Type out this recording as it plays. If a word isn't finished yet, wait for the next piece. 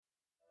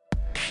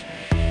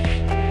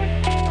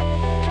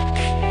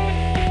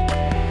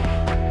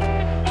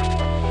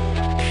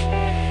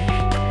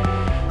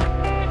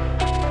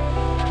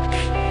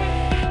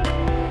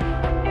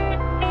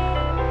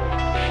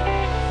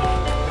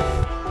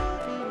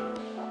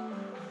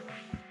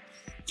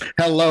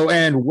Hello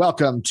and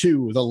welcome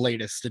to the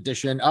latest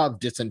edition of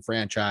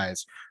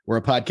Disenfranchise. We're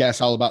a podcast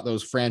all about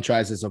those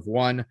franchises of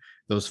one,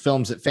 those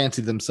films that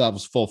fancy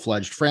themselves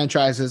full-fledged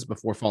franchises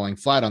before falling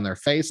flat on their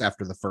face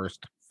after the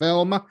first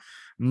film.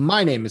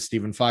 My name is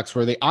Stephen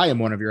Foxworthy. I am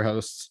one of your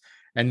hosts,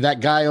 and that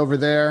guy over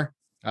there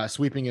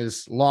sweeping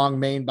his long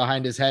mane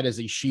behind his head as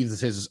he sheathes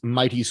his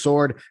mighty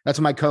sword, that's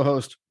my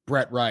co-host,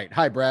 Brett Wright.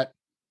 Hi, Brett.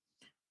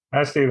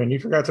 Hi, Stephen. You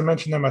forgot to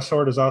mention that my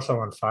sword is also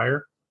on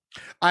fire.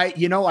 I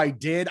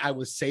did. I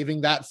was saving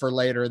that for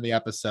later in the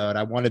episode.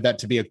 I wanted that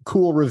to be a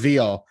cool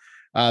reveal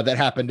that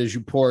happened as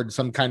you poured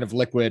some kind of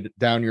liquid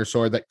down your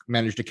sword that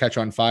managed to catch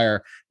on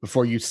fire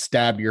before you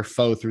stab your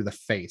foe through the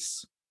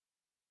face.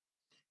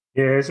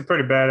 Yeah, it's a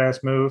pretty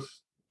badass move.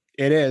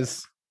 It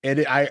is.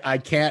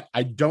 I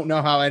don't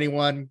know how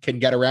anyone can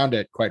get around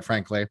it, quite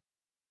frankly.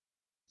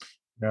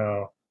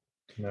 No.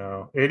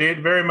 It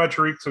very much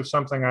reeks of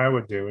something I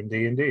would do in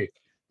D&D.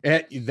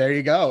 There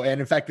you go.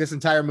 And in fact, this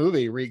entire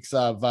movie reeks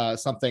of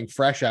something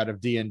fresh out of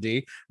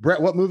D&D.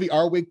 Brett, what movie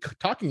are we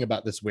talking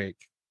about this week?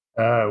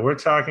 We're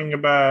talking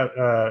about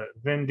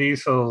Vin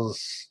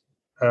Diesel's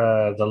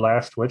The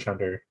Last Witch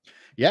Hunter.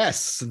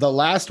 Yes, The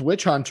Last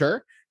Witch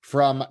Hunter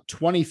from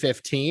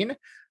 2015,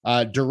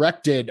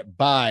 directed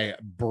by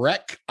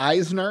Breck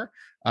Eisner,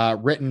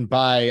 written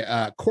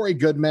by Corey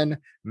Goodman,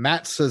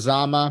 Matt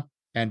Sazama,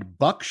 and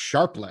Buck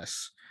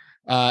Sharpless.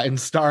 And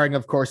starring,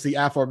 of course, the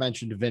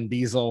aforementioned Vin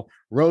Diesel,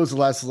 Rose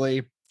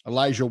Leslie,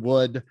 Elijah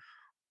Wood,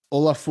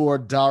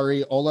 Olafur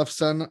Dari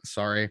Olafsson,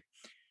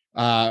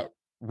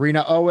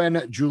 Rena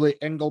Owen, Julie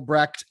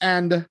Engelbrecht,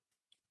 and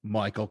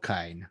Michael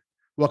Caine.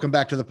 Welcome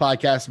back to the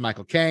podcast,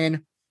 Michael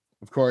Caine.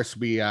 Of course,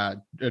 we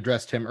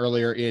addressed him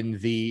earlier in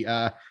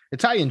the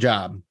Italian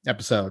Job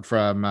episode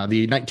from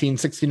the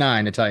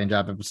 1969 Italian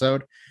Job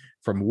episode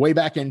from way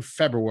back in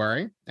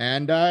February.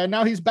 And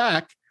now he's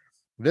back.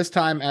 This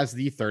time as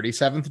the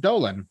 37th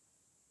Dolan,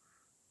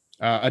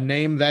 a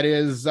name that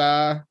is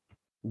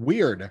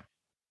weird.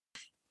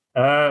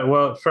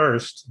 Well,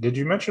 first, did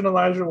you mention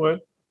Elijah Wood?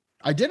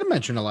 I didn't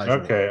mention Elijah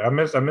Okay,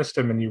 Wood. I missed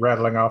him and you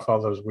rattling off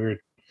all those weird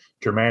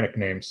Germanic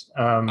names.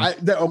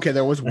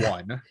 There was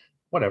one.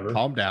 Whatever.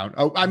 Calm down.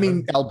 Oh, I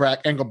mean,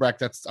 Engelbrecht,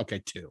 that's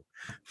okay, too.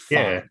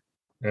 Fine.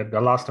 Yeah, I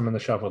lost him in the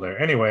shuffle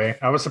there. Anyway,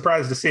 I was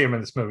surprised to see him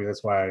in this movie.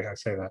 That's why I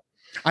say that.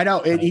 I know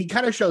he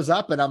kind of shows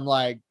up and I'm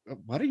like,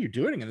 what are you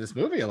doing in this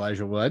movie,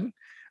 Elijah Wood?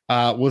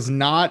 Was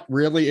not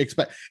really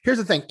Here's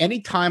the thing.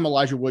 Anytime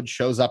Elijah Wood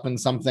shows up in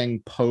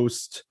something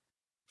post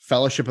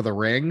Fellowship of the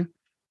Ring,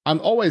 I'm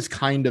always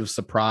kind of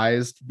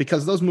surprised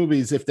because those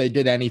movies, if they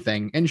did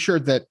anything,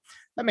 ensured that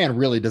man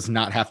really does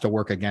not have to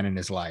work again in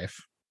his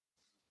life.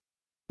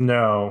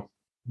 No,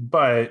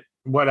 but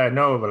what I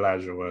know of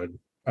Elijah Wood,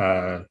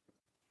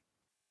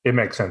 it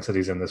makes sense that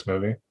he's in this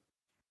movie.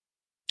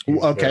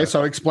 Okay,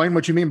 so explain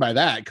what you mean by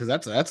that, because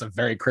that's a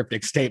very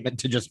cryptic statement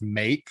to just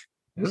make.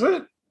 Is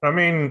it? I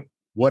mean,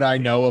 what I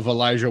know of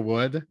Elijah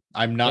Wood,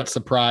 I'm not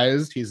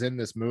surprised he's in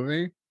this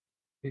movie.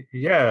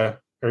 Yeah,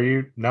 are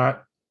you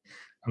not?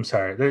 I'm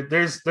sorry.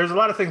 There's a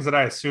lot of things that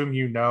I assume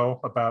you know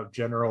about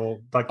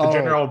general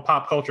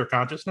pop culture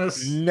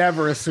consciousness.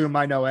 Never assume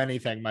I know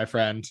anything, my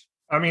friend.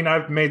 I mean,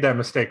 I've made that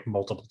mistake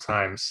multiple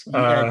times.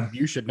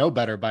 You should know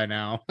better by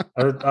now.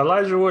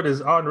 Elijah Wood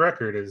is on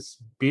record as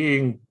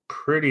being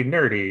pretty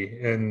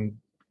nerdy and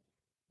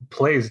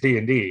plays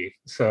D&D.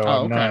 So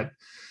I'm not.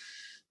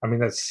 I mean,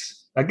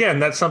 that's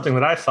something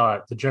that I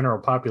thought the general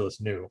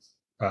populace knew.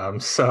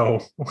 Well,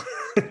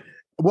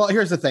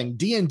 here's the thing: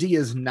 D&D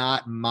is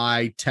not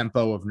my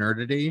tempo of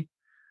nerdity.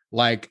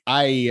 Like,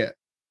 I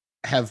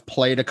have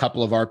played a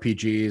couple of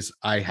RPGs.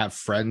 I have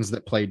friends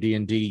that play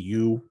D&D,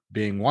 you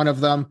being one of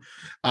them.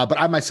 But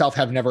I myself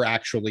have never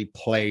actually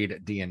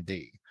played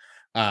D&D.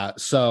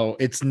 So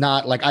it's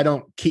not like I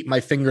don't keep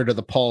my finger to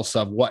the pulse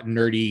of what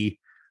nerdy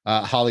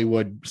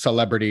Hollywood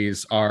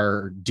celebrities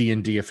are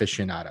D&D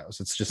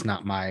aficionados. It's just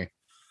not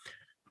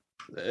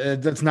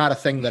that's not a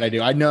thing that I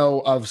do. I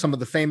know of some of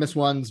the famous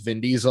ones,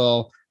 Vin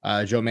Diesel,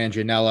 Joe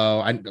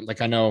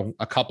Manganiello. I know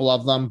a couple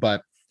of them,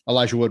 but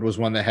Elijah Wood was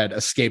one that had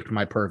escaped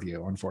my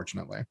purview,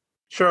 unfortunately.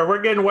 Sure,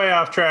 we're getting way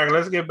off track.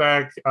 Let's get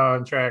back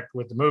on track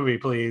with the movie,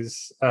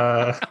 please.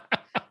 We're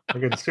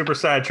getting super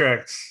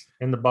sidetracked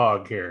in the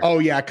bog here. Oh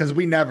yeah, because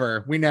we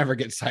never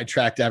get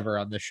sidetracked ever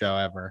on this show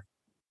ever.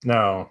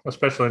 No,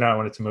 especially not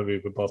when it's a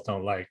movie we both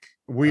don't like.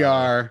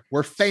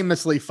 We're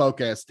famously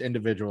focused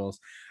individuals.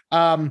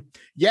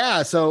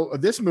 So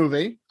this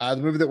movie, the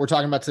movie that we're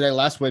talking about today,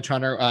 Last Witch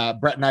Hunter,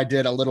 Brett and I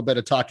did a little bit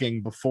of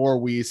talking before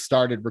we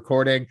started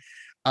recording.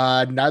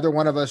 Neither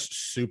one of us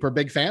super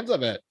big fans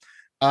of it.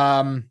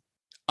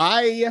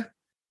 I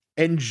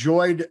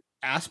enjoyed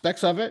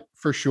aspects of it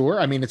for sure.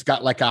 I mean, it's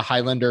got like a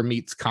Highlander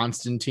meets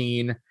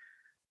Constantine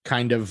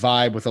kind of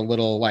vibe with a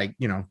little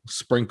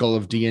sprinkle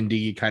of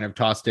D&D kind of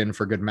tossed in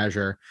for good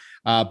measure.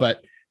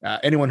 But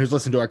anyone who's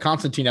listened to our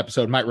Constantine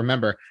episode might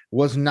remember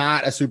was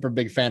not a super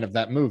big fan of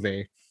that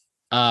movie.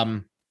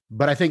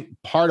 But I think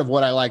part of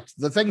what I liked,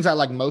 the things I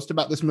liked most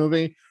about this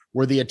movie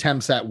were the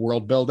attempts at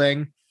world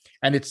building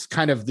And it's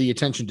kind of the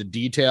attention to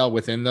detail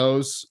within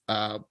those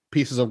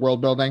pieces of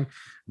world building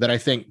that I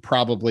think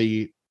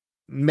probably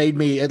made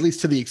me, at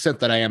least to the extent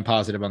that I am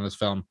positive on this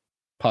film.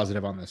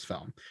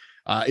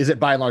 Is it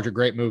by and large a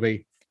great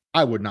movie?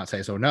 I would not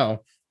say so,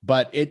 no,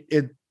 but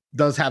it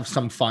does have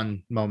some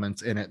fun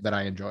moments in it that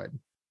I enjoyed.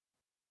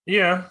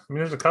 Yeah, I mean,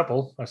 there's a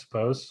couple, I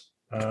suppose.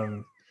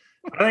 I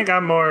think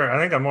I'm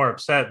more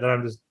upset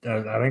that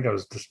I think I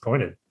was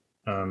disappointed.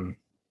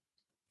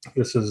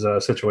 This is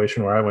a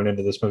situation where I went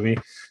into this movie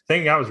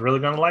thinking I was really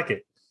going to like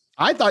it.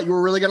 I thought you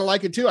were really going to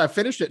like it too. I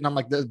finished it and I'm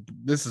like,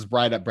 this is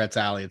right up Brett's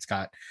alley. It's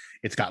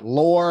got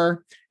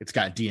lore, it's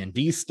got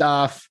D&D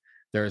stuff.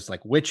 There's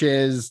like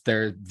witches.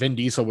 There's Vin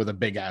Diesel with a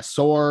big ass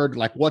sword.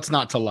 Like, what's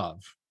not to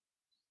love?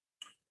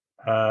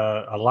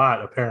 A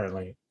lot,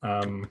 apparently.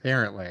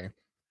 Apparently,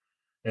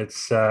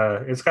 it's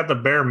got the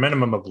bare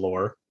minimum of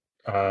lore,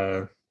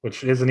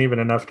 which isn't even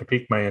enough to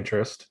pique my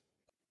interest.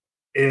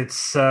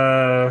 It's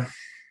got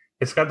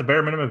the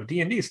bare minimum of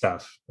D&D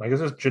stuff. Like,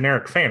 it's just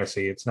generic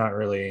fantasy. It's not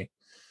really.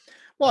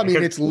 Well, I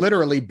mean, it's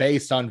literally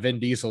based on Vin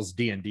Diesel's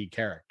D&D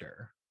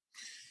character.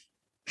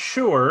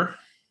 Sure.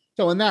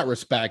 So in that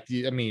respect,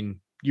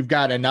 you've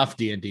got enough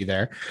D&D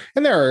there,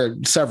 and there are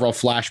several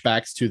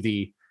flashbacks to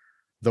the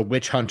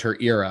witch hunter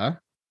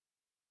era,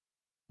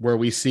 where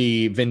we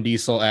see Vin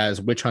Diesel as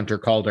witch hunter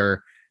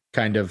Calder,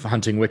 kind of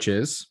hunting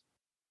witches.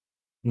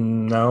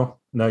 No,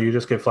 you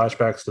just get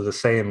flashbacks to the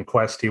same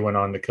quest he went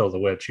on to kill the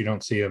witch. You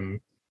don't see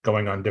him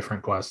going on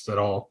different quests at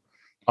all.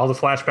 All the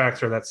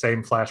flashbacks are that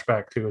same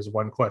flashback to his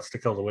one quest to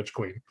kill the Witch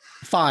Queen.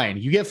 Fine.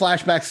 You get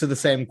flashbacks to the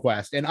same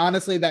quest. And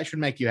honestly, that should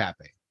make you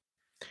happy.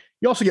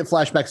 You also get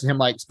flashbacks to him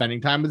like spending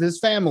time with his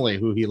family,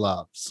 who he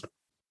loves.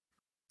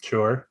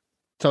 Sure.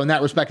 So in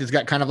that respect, it's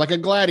got kind of like a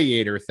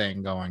gladiator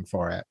thing going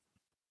for it.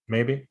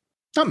 Maybe.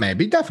 Oh,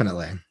 maybe.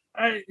 Definitely.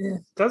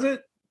 Does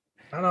it?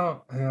 I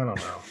don't know.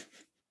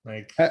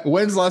 Like,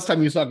 when's the last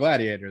time you saw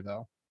Gladiator,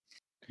 though?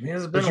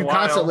 It's been a while. You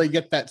constantly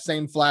get that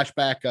same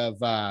flashback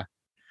of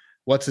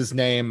what's his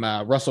name?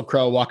 Russell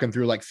Crowe walking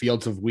through like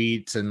fields of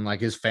wheat and like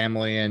his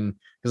family and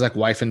his like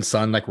wife and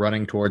son like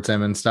running towards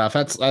him and stuff.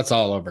 That's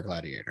all over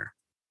Gladiator.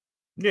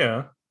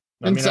 Yeah.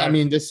 I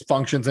mean, this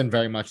functions in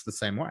very much the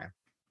same way.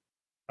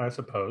 I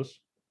suppose.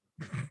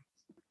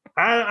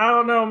 I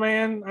don't know,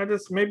 man.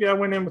 Maybe I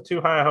went in with too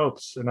high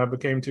hopes and I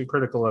became too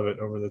critical of it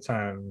over the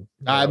time.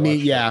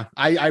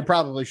 I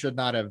probably should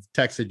not have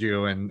texted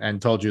you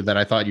and told you that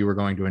I thought you were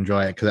going to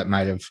enjoy it, because that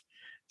might have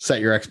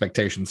set your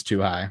expectations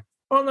too high.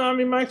 Well, no, I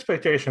mean, my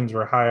expectations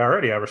were high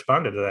already. I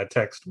responded to that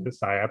text with,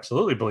 I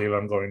absolutely believe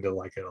I'm going to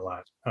like it a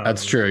lot.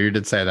 That's true. You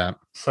did say that.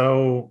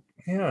 So,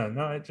 yeah,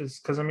 no,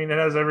 because I mean, it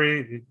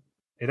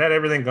had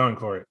everything going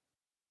for it.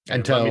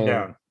 Until let me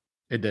down.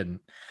 It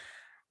didn't.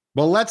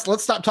 Well, let's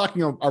stop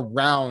talking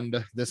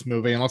around this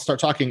movie and let's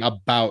start talking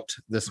about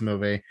this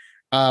movie.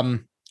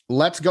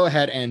 Let's go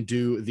ahead and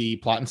do the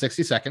plot in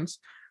 60 seconds,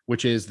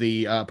 which is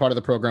the part of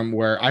the program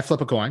where I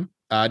flip a coin.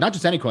 Not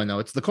just any coin, though.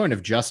 It's the coin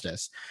of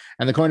justice.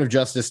 And the coin of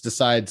justice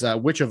decides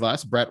which of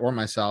us, Brett or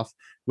myself,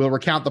 will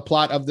recount the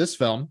plot of this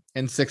film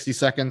in 60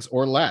 seconds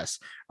or less.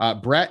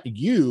 Brett,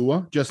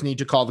 you just need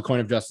to call the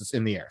coin of justice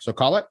in the air. So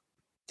call it.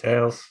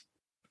 Tails.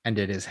 And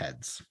it is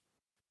heads.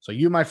 So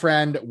you, my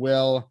friend,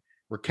 will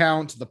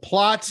recount the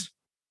plot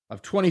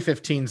of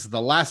 2015's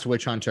The Last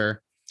Witch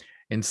Hunter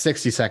in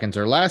 60 seconds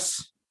or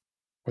less,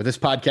 or this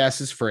podcast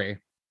is free.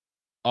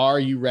 Are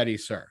you ready,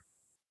 sir?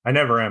 I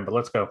never am, but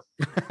let's go.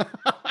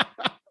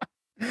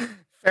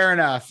 Fair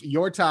enough.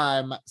 Your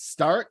time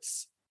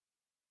starts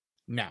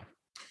now.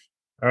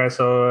 All right,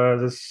 so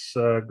this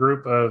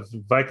group of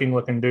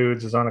Viking-looking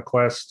dudes is on a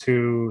quest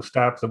to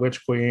stop the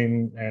Witch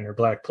Queen and her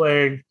Black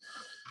Plague.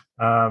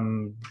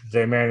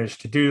 They manage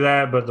to do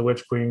that, but the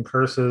Witch Queen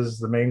curses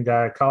the main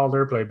guy,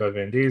 Calder, played by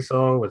Vin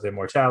Diesel, with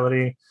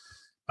immortality.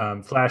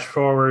 Flash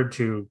forward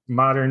to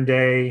modern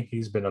day.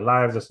 He's been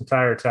alive this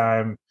entire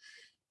time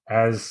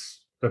as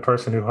the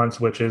person who hunts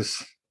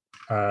witches.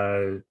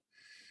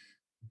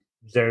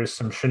 There's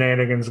some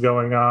shenanigans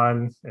going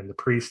on, and the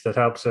priest that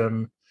helps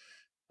him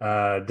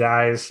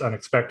dies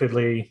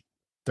unexpectedly.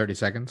 30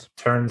 seconds.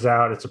 Turns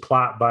out it's a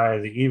plot by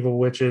the evil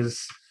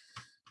witches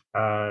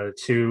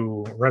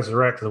to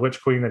resurrect the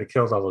Witch Queen that he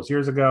killed all those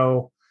years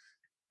ago.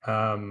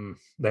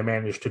 They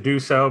managed to do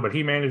so, but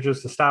he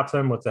manages to stop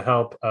them with the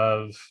help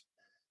of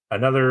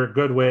another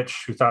good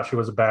witch who thought she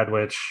was a bad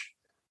witch.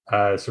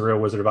 It's a real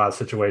Wizard of Oz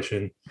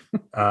situation.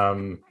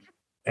 And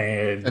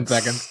 10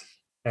 seconds.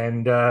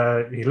 And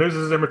he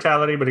loses his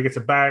immortality, but he gets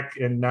it back,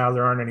 and now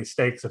there aren't any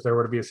stakes if there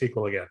were to be a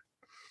sequel again.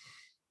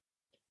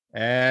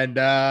 And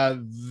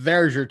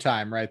there's your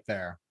time right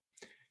there.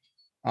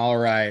 All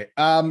right.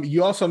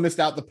 You also missed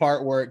out the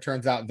part where it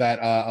turns out that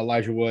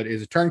Elijah Wood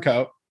is a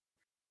turncoat.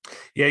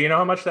 Yeah, you know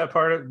how much that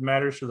part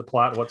matters to the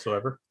plot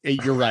whatsoever?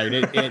 You're right.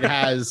 It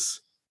has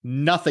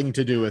nothing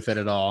to do with it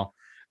at all,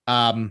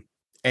 and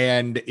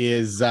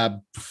is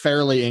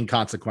fairly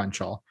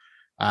inconsequential.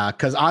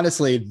 Because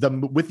honestly,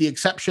 with the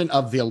exception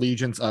of the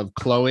allegiance of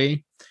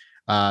Chloe,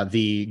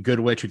 the good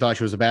witch who thought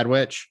she was a bad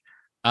witch,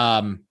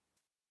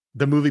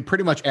 the movie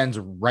pretty much ends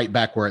right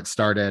back where it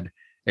started,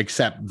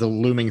 except the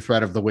looming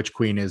threat of the Witch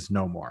Queen is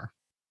no more.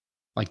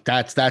 Like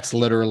that's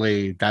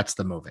literally that's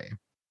the movie.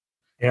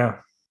 Yeah.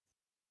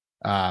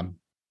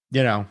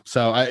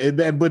 So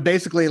but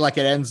basically, like,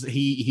 it ends.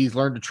 He's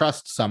learned to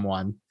trust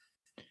someone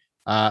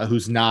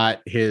who's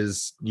not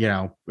his,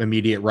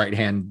 immediate right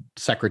hand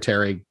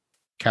secretary,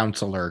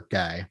 counselor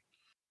guy,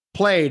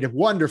 played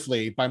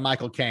wonderfully by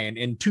Michael Caine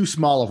in too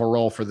small of a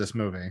role for this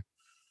movie.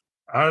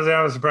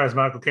 I was surprised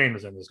Michael Caine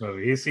was in this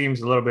movie. He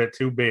seems a little bit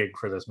too big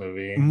for this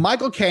movie.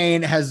 Michael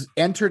Caine has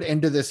entered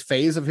into this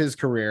phase of his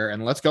career,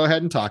 and let's go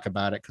ahead and talk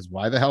about it, because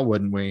why the hell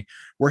wouldn't we?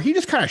 Where he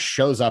just kind of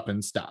shows up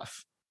in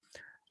stuff.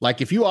 Like,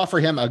 if you offer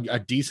him a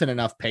decent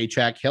enough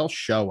paycheck, he'll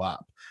show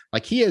up.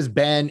 Like, he has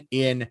been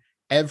in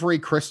every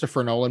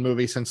Christopher Nolan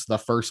movie since the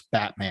first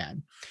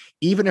Batman,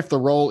 even if the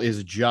role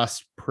is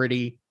just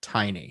pretty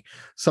tiny.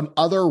 Some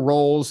other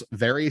roles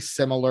very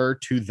similar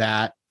to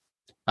that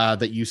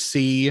that you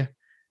see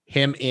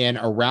him in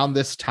around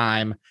this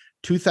time.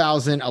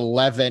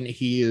 2011,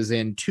 he is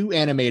in 2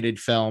 animated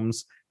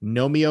films,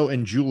 Nomeo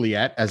and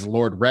Juliet as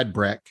Lord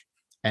Redbrick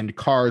and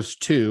Cars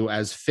 2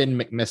 as Finn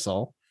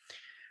McMissile.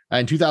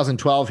 In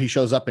 2012, he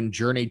shows up in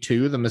Journey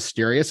to the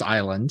Mysterious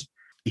Island.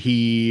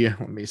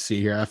 Let me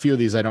see here, a few of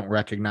these I don't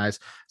recognize.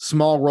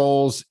 Small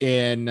role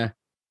in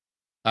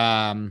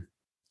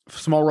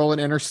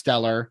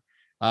Interstellar.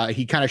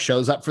 He kind of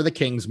shows up for the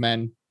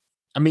Kingsmen.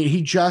 I mean,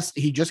 he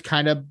just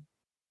kind of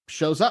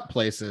shows up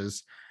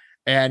places,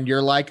 and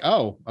you're like,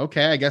 oh,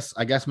 okay, I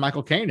guess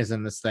Michael Caine is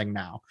in this thing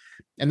now.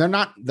 And they're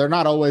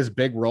not always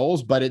big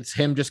roles, but it's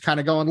him just kind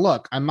of going,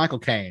 look, I'm Michael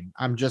Caine.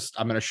 I'm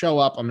going to show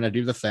up. I'm going to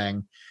do the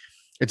thing.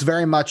 It's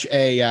very much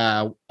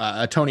a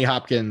Tony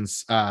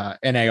Hopkins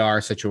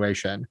NAR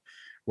situation,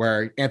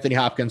 where Anthony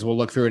Hopkins will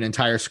look through an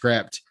entire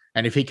script,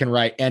 and if he can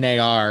write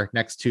NAR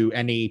next to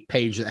any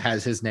page that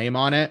has his name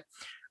on it,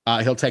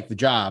 he'll take the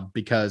job,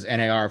 because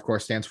NAR, of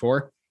course, stands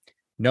for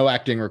no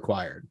acting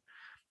required.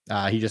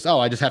 I just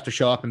have to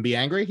show up and be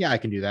angry. Yeah, I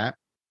can do that.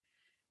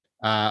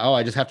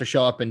 I just have to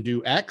show up and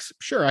do X.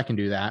 Sure, I can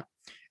do that.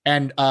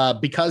 And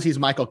because he's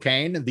Michael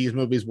Caine, these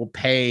movies will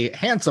pay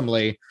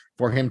handsomely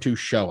for him to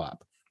show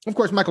up. Of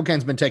course, Michael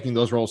Caine's been taking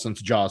those roles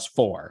since Jaws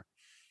 4.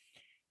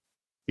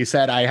 He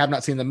said, I have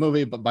not seen the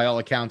movie, but by all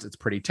accounts, it's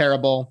pretty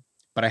terrible.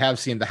 But I have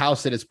seen the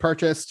house it is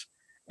purchased,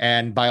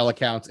 and by all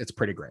accounts, it's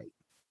pretty great.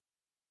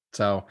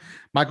 So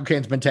Michael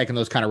Caine's been taking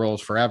those kind of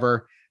roles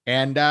forever.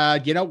 And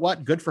you know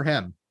what? Good for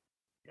him.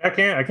 I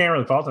can't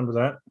really fault him for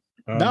that.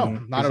 No,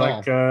 not at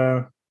all.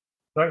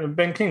 Like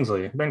Ben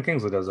Kingsley. Ben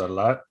Kingsley does that a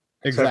lot.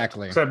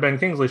 Exactly. Except Ben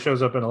Kingsley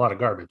shows up in a lot of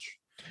garbage.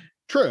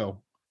 True.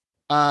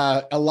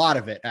 A lot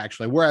of it,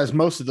 actually. Whereas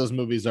most of those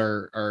movies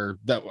are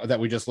that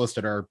we just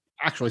listed are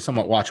actually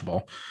somewhat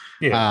watchable.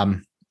 Yeah.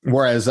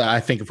 Whereas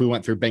I think if we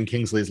went through Ben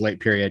Kingsley's late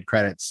period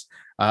credits,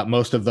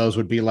 most of those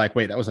would be like,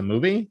 wait, that was a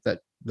movie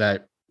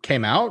that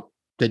came out?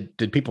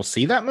 Did people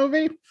see that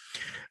movie?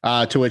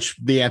 To which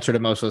the answer to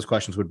most of those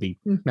questions would be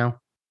no.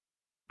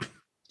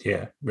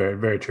 Yeah, very,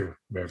 very true.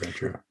 Very, very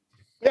true.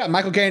 Yeah,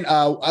 Michael Caine,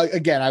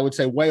 again, I would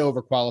say way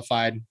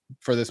overqualified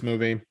for this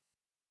movie.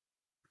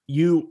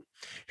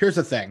 Here's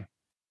the thing.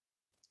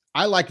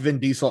 I like Vin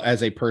Diesel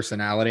as a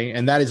personality,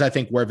 and that is, I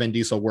think, where Vin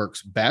Diesel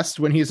works best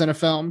when he's in a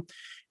film.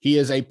 He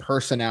is a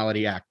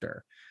personality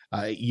actor.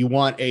 You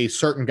want a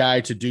certain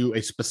guy to do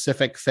a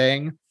specific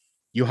thing,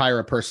 you hire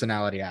a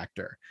personality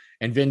actor.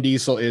 And Vin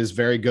Diesel is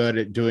very good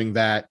at doing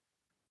that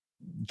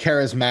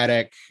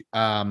charismatic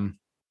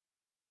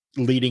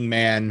leading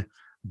man,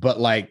 but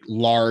like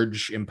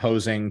large,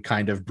 imposing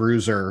kind of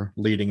bruiser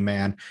leading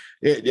man.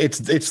 It's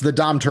the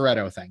Dom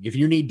Toretto thing. If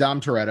you need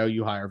Dom Toretto,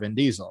 you hire Vin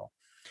Diesel.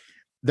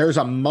 There's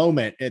a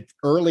moment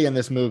early in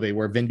this movie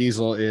where Vin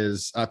Diesel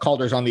is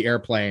Calder's on the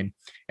airplane,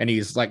 and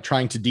he's like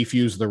trying to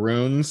defuse the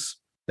runes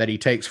that he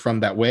takes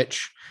from that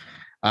witch.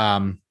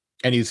 And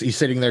he's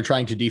sitting there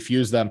trying to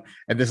defuse them.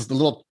 And this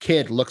little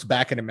kid looks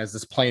back at him as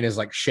this plane is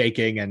like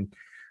shaking, and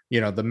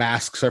the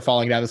masks are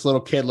falling down. This little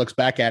kid looks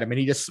back at him, and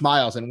he just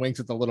smiles and winks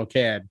at the little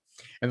kid.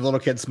 And the little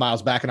kid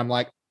smiles back. And I'm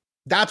like,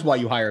 that's why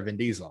you hire Vin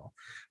Diesel.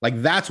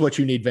 Like, that's what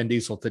you need Vin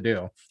Diesel to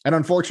do. And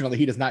unfortunately,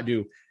 he does not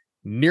do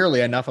nearly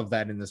enough of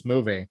that in this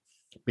movie,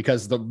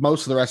 because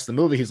most of the rest of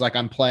the movie, he's like,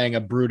 I'm playing a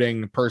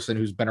brooding person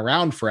who's been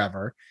around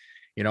forever.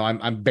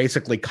 I'm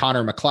basically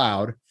Connor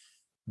McLeod,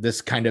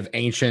 this kind of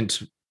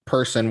ancient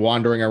person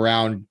wandering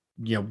around,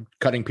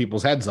 cutting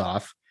people's heads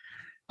off.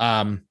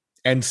 And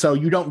so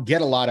you don't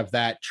get a lot of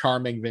that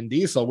charming Vin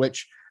Diesel,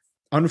 which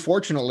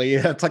unfortunately,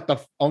 that's like the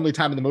only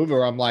time in the movie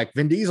where I'm like,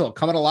 Vin Diesel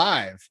coming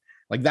alive.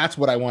 Like, that's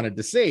what I wanted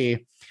to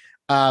see.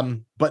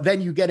 But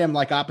then you get him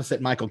like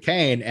opposite Michael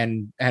Caine,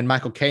 and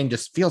Michael Caine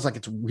just feels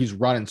like he's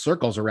running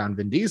circles around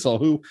Vin Diesel,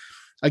 who,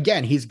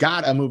 again, he's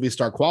got a movie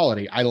star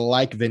quality. I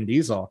like Vin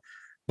Diesel,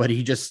 but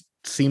he just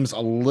seems a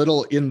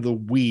little in the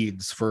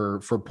weeds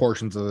for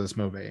portions of this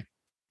movie.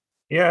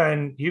 Yeah,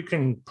 and you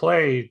can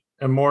play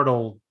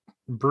immortal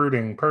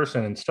brooding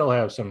person and still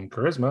have some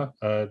charisma.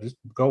 Just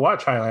go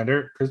watch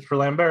Highlander. Christopher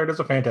Lambert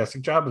does a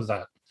fantastic job of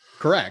that.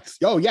 Correct.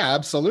 Oh yeah,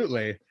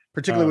 absolutely.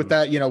 particularly with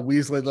that,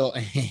 Weasley little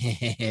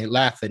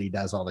laugh that he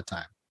does all the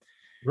time.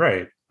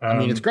 Right. I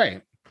mean, it's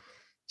great.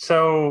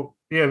 So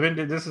yeah, Vin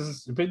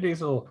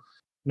Diesel,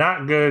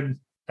 not good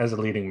as a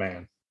leading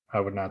man. I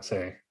would not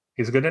say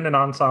he's good in an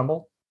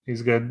ensemble.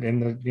 He's good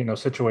in the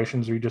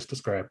situations you just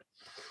described.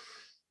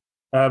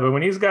 But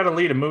when he's got to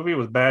lead a movie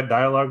with bad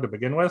dialogue to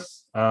begin with,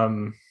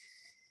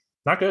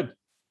 not good.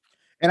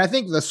 And I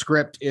think the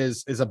script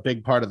is a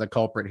big part of the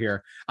culprit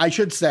here. I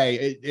should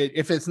say,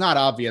 if it's not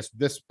obvious,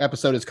 this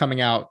episode is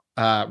coming out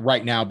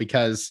right now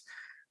because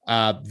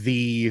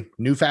the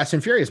new Fast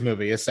and Furious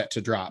movie is set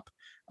to drop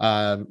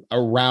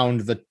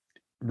around the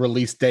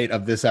release date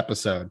of this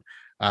episode.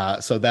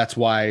 So that's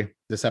why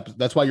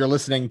that's why you're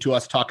listening to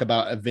us talk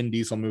about a Vin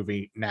Diesel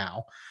movie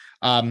now.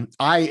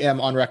 I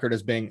am on record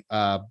as being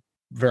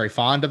very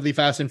fond of the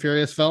Fast and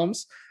Furious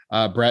films.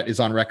 Brett is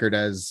on record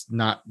as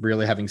not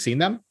really having seen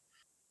them.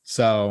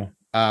 So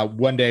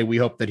one day we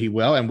hope that he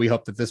will, and we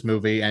hope that this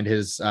movie and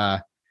his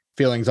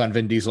feelings on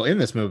Vin Diesel in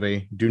this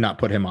movie do not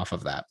put him off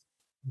of that,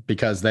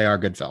 because they are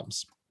good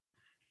films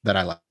that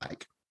I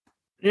like.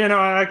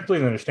 I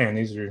completely understand.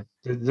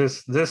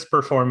 This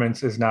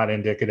performance is not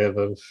indicative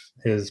of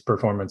his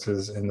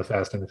performances in the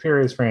Fast and the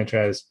Furious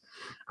franchise.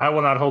 I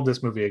will not hold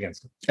this movie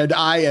against him. And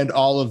I and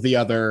all of the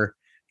other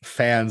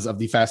fans of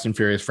the Fast and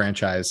Furious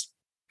franchise,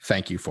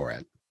 thank you for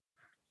it,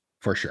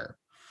 for sure.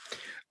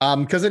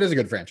 Because it is a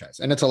good franchise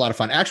and it's a lot of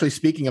fun. Actually,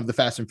 speaking of the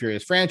Fast and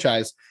Furious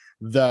franchise,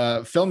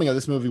 the filming of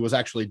this movie was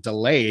actually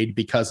delayed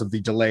because of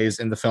the delays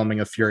in the filming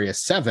of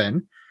Furious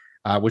 7,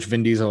 which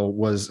Vin Diesel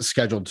was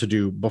scheduled to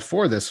do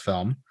before this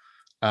film,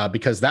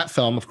 because that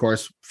film, of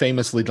course,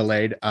 famously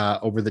delayed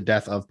over the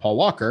death of Paul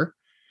Walker,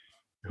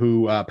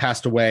 who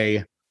passed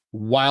away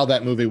while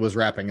that movie was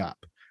wrapping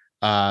up.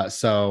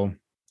 So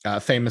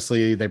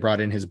famously, they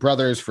brought in his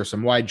brothers for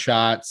some wide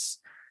shots,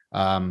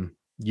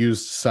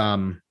 used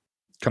some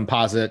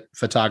composite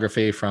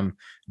photography from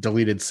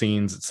deleted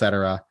scenes,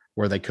 etc.,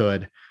 where they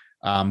could.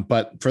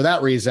 But for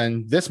that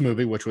reason, this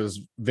movie, which was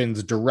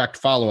Vin's direct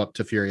follow-up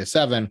to Furious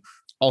 7,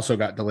 also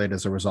got delayed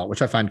as a result,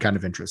 which I find kind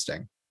of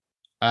interesting.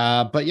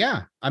 But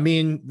yeah, I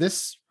mean,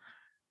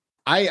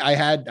 I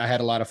had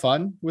a lot of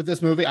fun with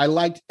this movie. I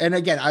liked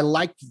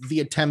the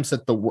attempts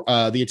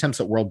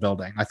at world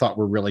building. I thought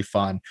were really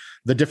fun.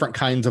 The different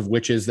kinds of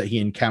witches that he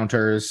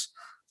encounters,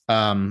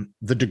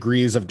 the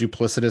degrees of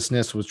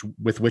duplicitousness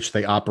with which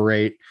they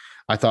operate,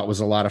 I thought was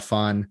a lot of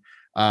fun.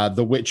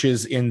 The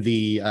witches in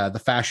the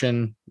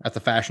fashion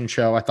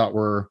show, I thought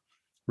were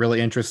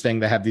really interesting.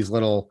 They have these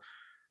little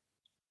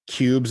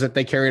cubes that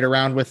they carried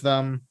around with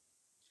them,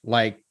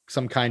 like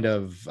some kind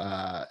of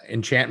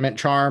enchantment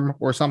charm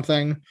or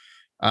something.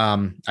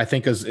 I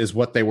think is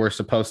what they were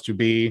supposed to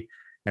be.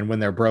 And when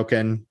they're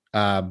broken,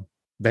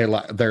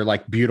 they're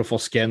like beautiful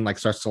skin, like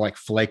starts to like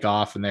flake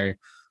off, and they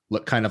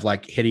look kind of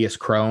like hideous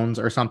crones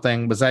or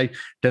something.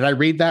 Did I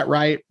read that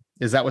right?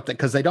 Is that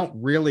because they don't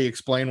really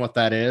explain what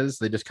that is.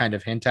 They just kind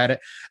of hint at it.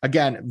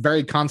 Again,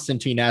 very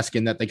Constantine-esque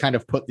in that they kind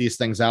of put these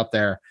things out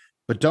there,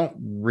 but don't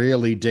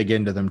really dig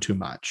into them too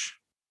much.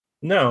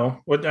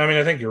 No,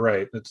 I think you're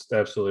right. That's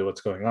absolutely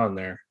what's going on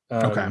there.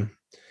 Okay.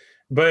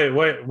 But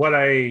what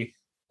I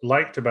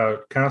liked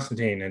about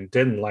Constantine and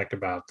didn't like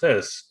about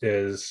this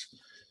is,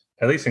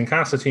 at least in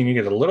Constantine, you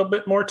get a little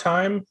bit more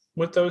time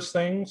with those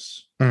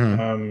things.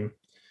 Mm-hmm.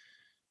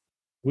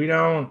 We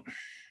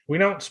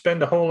don't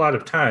spend a whole lot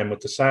of time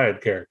with the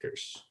side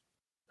characters.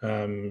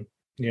 True.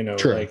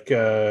 Like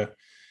the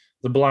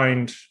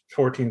blind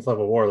 14th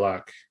level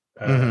warlock.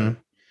 Mm-hmm.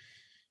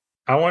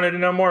 I wanted to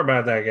know more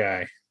about that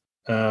guy.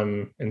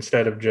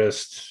 Instead of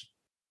just,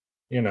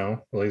 he's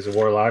a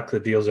warlock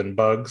that deals in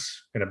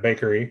bugs in a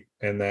bakery,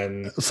 and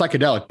then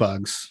psychedelic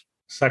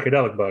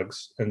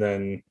bugs, and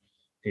then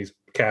he's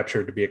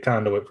captured to be a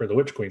conduit for the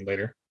Witch Queen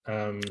later.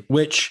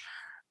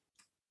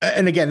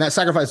 And again, that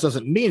sacrifice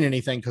doesn't mean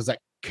anything because that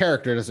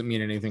character doesn't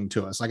mean anything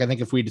to us. Like, I think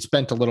if we'd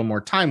spent a little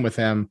more time with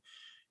him,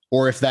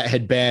 or if that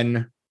had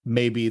been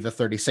maybe the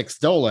 36th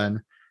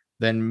Dolan,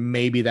 then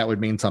maybe that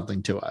would mean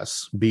something to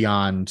us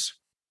beyond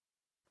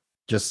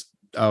just,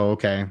 oh,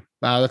 okay,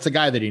 that's a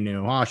guy that he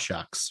knew. Oh,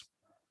 shucks.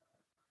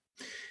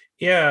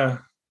 Yeah,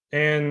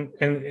 and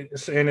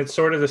it's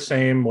sort of the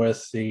same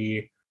with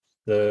the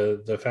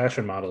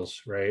fashion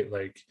models, right?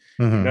 Like,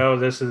 mm-hmm.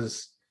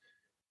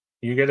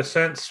 You get a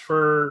sense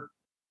for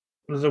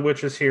the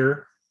witches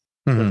here,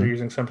 mm-hmm. that they're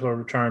using some sort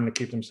of charm to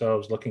keep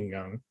themselves looking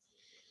young,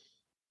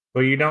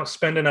 but you don't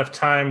spend enough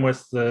time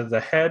with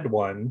the head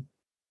one,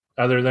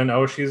 other than,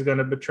 oh, she's going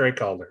to betray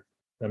Calder.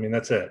 I mean,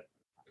 that's it.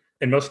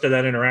 And most of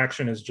that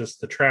interaction is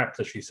just the trap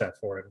that she set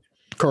for him.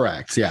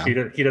 Correct. Yeah.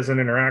 He doesn't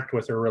interact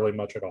with her really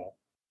much at all.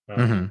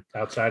 Mm-hmm.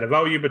 Outside of,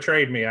 oh, you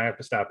betrayed me, I have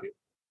to stop you.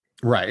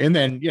 Right. And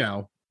then,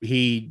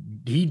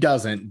 he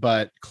doesn't,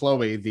 but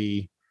Chloe,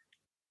 the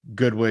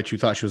good witch who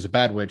thought she was a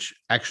bad witch,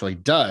 actually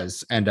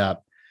does end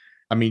up.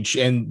 I mean,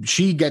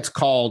 she gets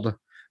called.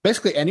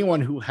 Basically,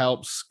 anyone who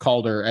helps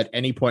Calder at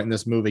any point in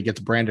this movie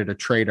gets branded a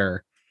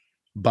traitor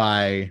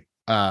by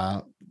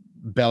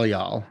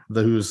Belial,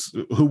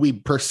 who we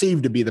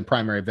perceive to be the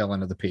primary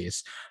villain of the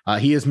piece.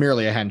 He is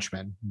merely a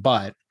henchman,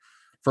 but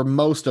for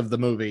most of the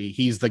movie,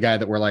 he's the guy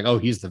that we're like, oh,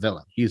 he's the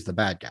villain, he's the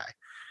bad guy.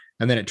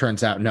 And then it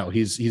turns out, no,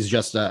 he's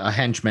just a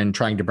henchman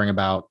trying to bring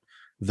about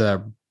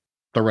the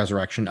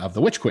resurrection of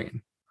the Witch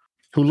Queen,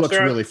 who looks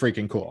really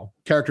freaking cool.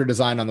 Character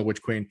design on the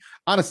Witch Queen,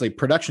 honestly,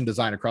 production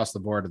design across the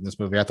board in this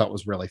movie, I thought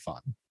was really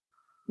fun.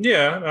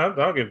 Yeah,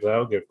 I'll give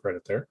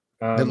credit there.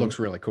 It looks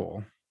really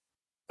cool.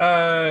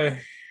 Well,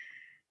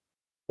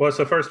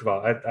 so first of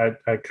all,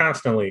 I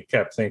constantly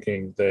kept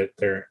thinking that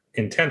they're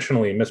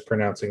intentionally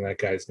mispronouncing that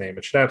guy's name.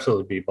 It should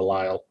absolutely be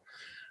Belial,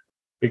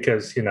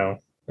 because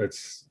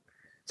it's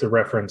a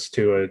reference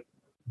to a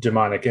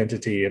demonic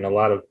entity in a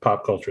lot of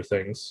pop culture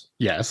things.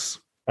 Yes.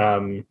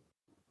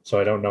 So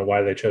I don't know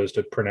why they chose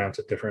to pronounce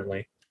it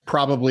differently.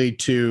 Probably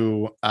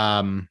to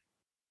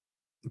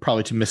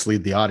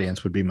mislead the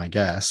audience would be my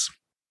guess.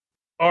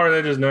 Or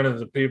they just none of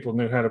the people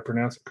knew how to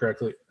pronounce it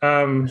correctly.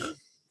 But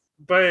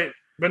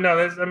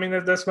no,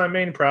 that's my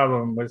main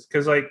problem, was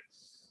because like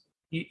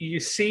you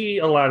see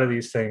a lot of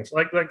these things,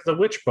 like the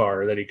witch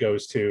bar that he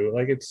goes to,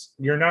 like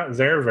you're not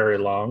there very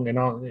long,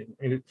 and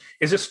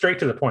it's just straight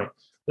to the point.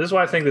 This is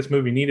why I think this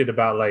movie needed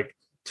about like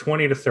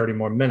 20 to 30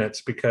 more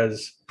minutes,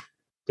 because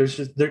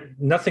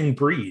nothing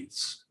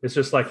breathes. It's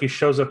just like he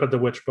shows up at the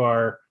witch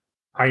bar.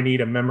 I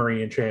need a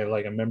memory enchant,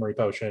 like a memory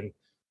potion,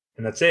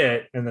 and that's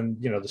it. And then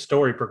the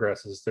story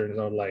progresses. There's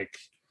no like.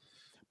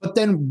 But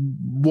then,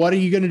 what are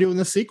you going to do in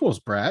the sequels,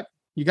 Brett?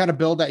 You got to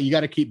build that. You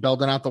got to keep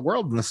building out the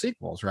world in the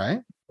sequels, right?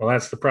 Well,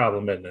 that's the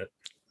problem, isn't it?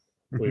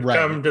 We've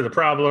come to the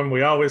problem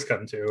we always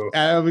come to.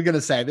 We're going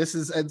to say at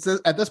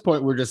this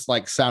point, we're just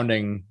like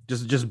sounding,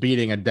 just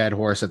beating a dead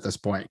horse at this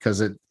point.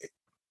 Because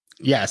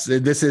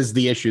this is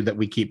the issue that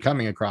we keep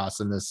coming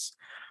across on this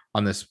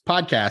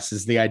podcast,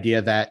 is the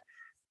idea that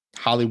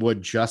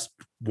Hollywood just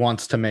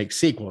wants to make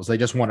sequels. They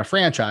just want a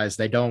franchise.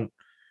 They don't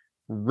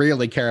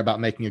really care about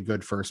making a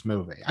good first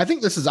movie. I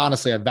think this is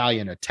honestly a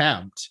valiant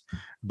attempt,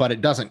 but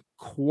it doesn't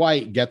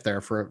quite get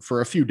there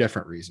for a few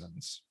different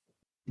reasons.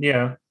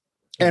 Yeah.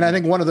 And I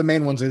think one of the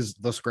main ones is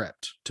the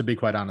script, to be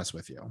quite honest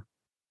with you.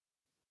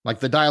 Like,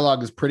 the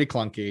dialogue is pretty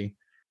clunky.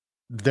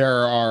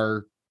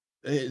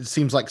 It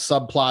seems like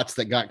subplots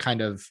that got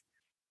kind of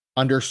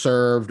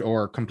underserved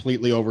or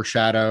completely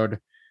overshadowed.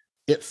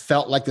 It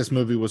felt like this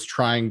movie was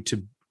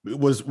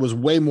was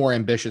way more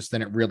ambitious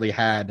than it really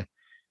had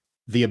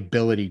the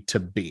ability to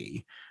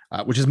be,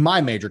 which is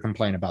my major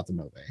complaint about the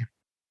movie,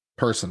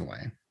 personally.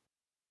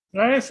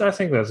 I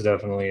think that's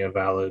definitely a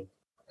valid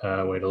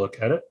way to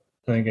look at it.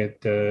 I think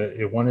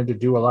it wanted to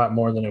do a lot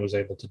more than it was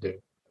able to do.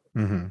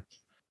 Mm-hmm.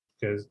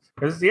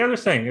 Because the other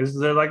thing is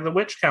the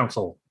witch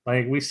council.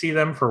 Like, we see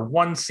them for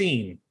one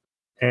scene,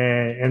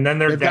 and then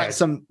they've got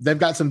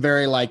some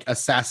very like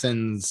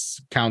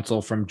Assassin's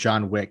Council from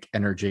John Wick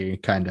energy,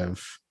 kind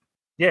of.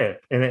 Yeah,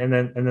 and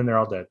then they're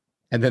all dead.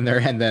 And then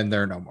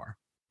they're no more.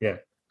 Yeah,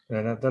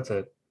 and that's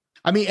it.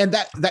 I mean, and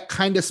that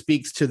kind of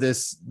speaks to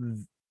this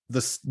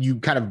you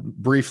kind of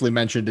briefly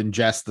mentioned in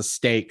jest the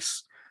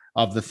stakes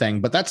of the thing,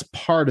 but that's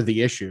part of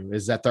the issue,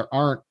 is that there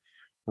aren't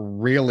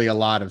really a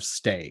lot of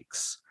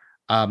stakes.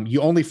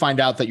 You only find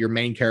out that your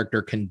main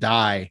character can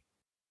die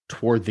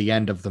toward the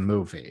end of the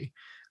movie.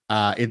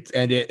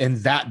 And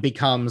that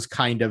becomes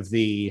kind of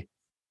the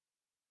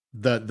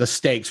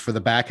stakes for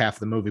the back half of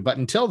the movie. But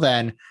until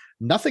then,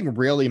 nothing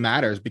really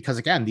matters, because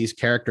again, these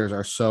characters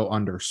are so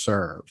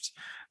underserved.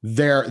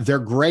 They're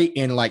great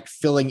in like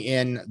filling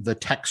in the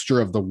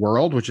texture of the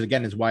world, which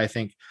again is why I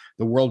think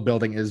the world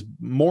building is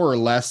more or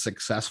less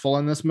successful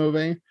in this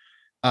movie.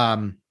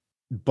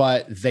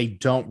 But they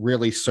don't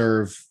really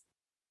serve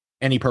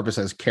any purpose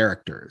as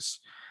characters.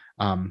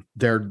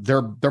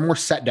 They're more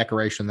set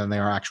decoration than they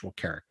are actual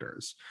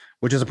characters,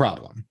 which is a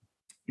problem.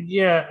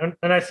 Yeah,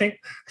 and I think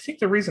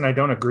the reason I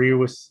don't agree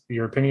with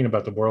your opinion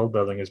about the world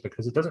building is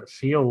because it doesn't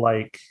feel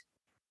like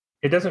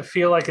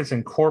it's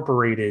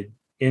incorporated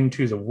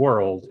into the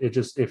world.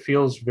 It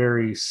feels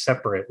very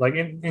separate. Like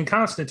in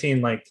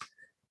Constantine, like,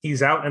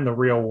 he's out in the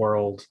real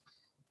world,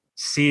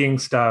 seeing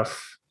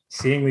stuff,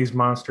 seeing these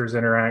monsters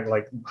interact,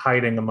 like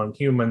hiding among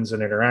humans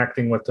and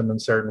interacting with them in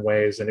certain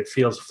ways, and it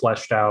feels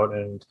fleshed out,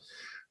 and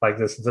like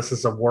this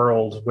is a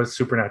world with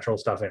supernatural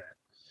stuff in it.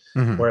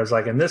 Mm-hmm. Whereas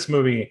like in this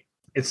movie,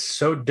 it's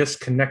so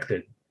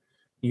disconnected.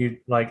 You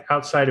like,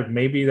 outside of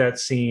maybe that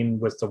scene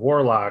with the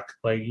warlock,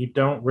 like, you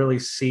don't really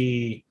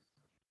see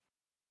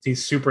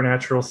these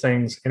supernatural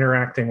things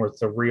interacting with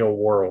the real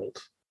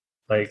world.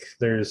 Like,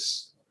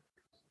 it's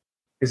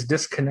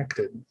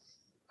disconnected.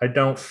 I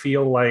don't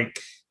feel like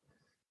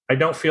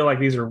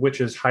these are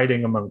witches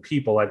hiding among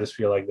people. I just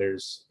feel like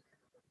there's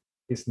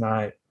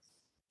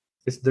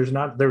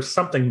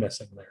something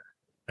missing there.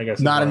 I guess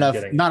not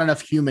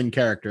enough human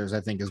characters,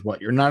 I think, is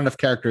what you're not enough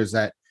characters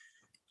that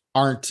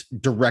aren't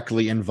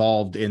directly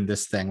involved in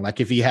this thing.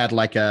 Like, if he had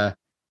like a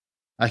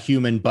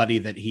human buddy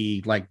that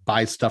he like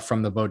buys stuff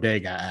from the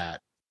bodega at,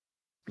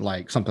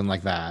 like something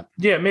like that.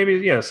 Yeah, maybe,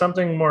 yeah,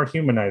 something more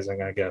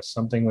humanizing, I guess.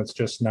 Something that's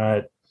just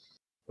not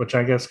which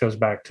I guess goes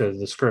back to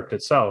the script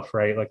itself,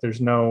 right? Like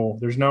there's no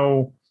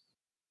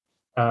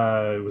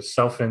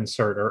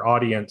self-insert or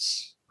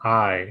audience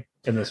eye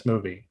in this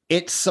movie.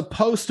 It's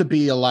supposed to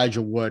be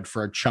Elijah Wood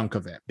for a chunk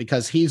of it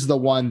because he's the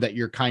one that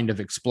you're kind of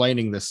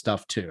explaining this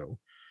stuff to.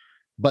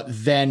 But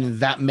then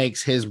that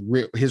makes his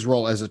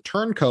role as a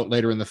turncoat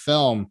later in the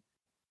film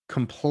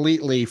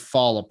completely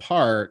fall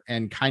apart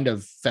and kind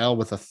of fell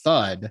with a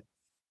thud,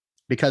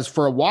 because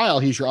for a while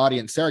he's your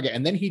audience surrogate,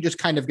 and then he just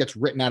kind of gets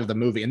written out of the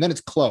movie, and then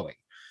it's Chloe.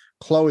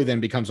 Chloe then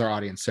becomes our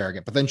audience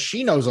surrogate, but then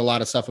she knows a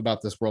lot of stuff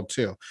about this world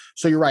too.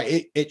 So you're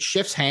right, it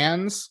shifts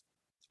hands,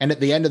 and at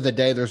the end of the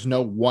day, there's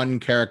no one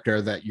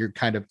character that you're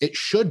kind of. It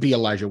should be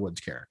Elijah Wood's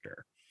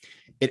character.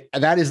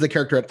 That is the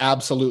character it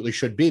absolutely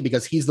should be,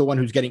 because he's the one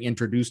who's getting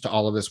introduced to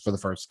all of this for the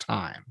first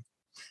time.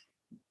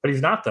 But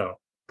he's not, though,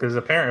 because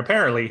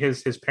apparently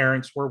his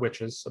parents were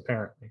witches.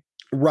 Apparently,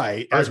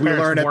 right? As we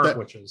learn at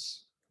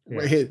witches.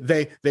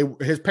 Yeah.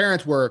 His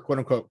parents were quote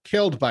unquote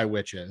killed by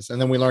witches, and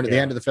then we learned at the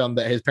end of the film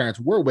that his parents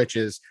were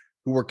witches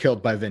who were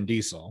killed by Vin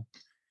Diesel.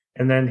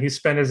 And then he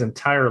spent his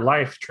entire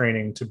life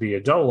training to be a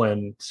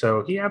Dolan,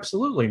 so he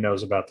absolutely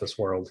knows about this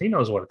world. He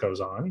knows what goes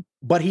on.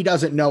 But he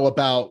doesn't know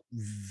about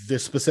the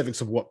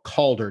specifics of what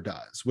Calder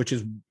does, which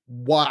is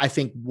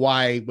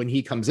why when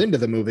he comes into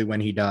the movie,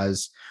 when he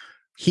does,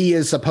 he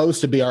is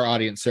supposed to be our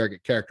audience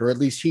surrogate character, or at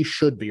least he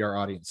should be our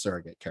audience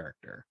surrogate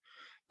character.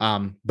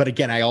 But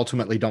again, I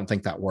ultimately don't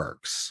think that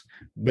works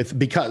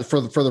because for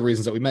the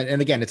reasons that we meant.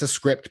 And again, it's a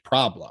script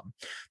problem.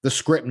 The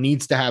script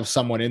needs to have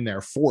someone in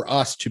there for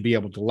us to be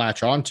able to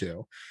latch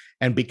onto.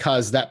 And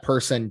because that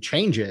person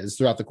changes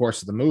throughout the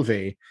course of the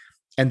movie,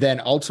 and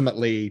then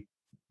ultimately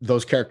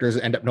those characters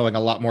end up knowing a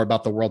lot more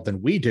about the world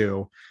than we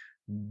do,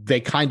 they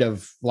kind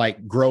of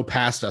like grow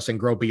past us and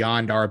grow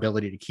beyond our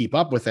ability to keep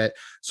up with it.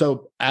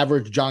 So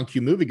average John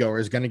Q moviegoer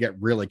is going to get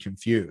really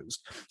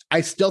confused.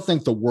 I still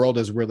think the world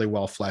is really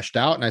well fleshed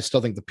out, and I still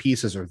think the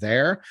pieces are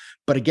there.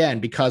 But again,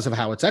 because of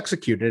how it's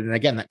executed, and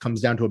again, that comes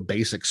down to a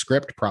basic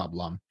script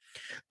problem,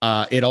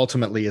 it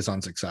ultimately is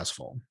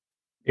unsuccessful.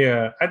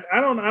 Yeah,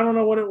 I don't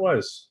know what it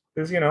was.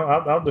 Because,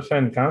 I'll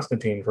defend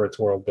Constantine for its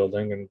world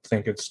building and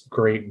think it's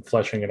great and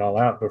fleshing it all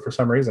out. But for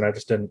some reason, I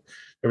just didn't.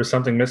 There was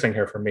something missing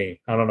here for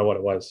me. I don't know what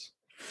it was.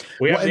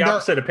 We have the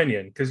opposite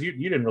opinion, because you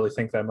didn't really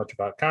think that much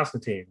about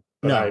Constantine.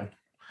 But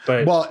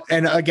well,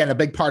 and again, a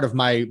big part of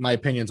my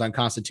opinions on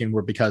Constantine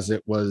were because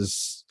it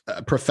was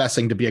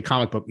professing to be a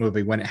comic book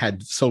movie when it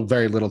had so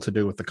very little to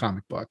do with the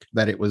comic book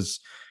that it was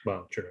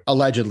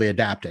allegedly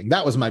adapting.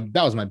 That was my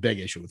big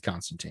issue with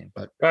Constantine.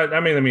 But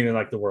I mean,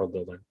 like the world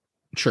building.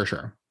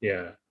 Sure.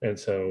 Yeah. And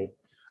so,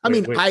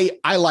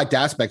 I liked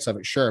aspects of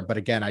it. Sure. But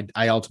again,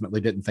 I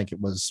ultimately didn't think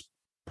it was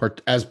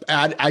as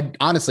bad. I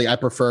honestly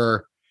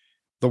prefer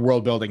the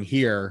world building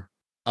here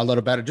a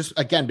little better, just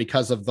again,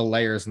 because of the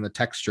layers and the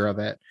texture of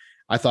it.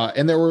 I thought,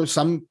 and there were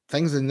some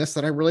things in this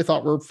that I really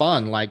thought were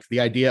fun, like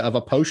the idea of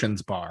a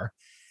potions bar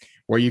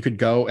where you could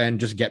go and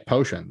just get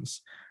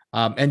potions.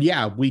 And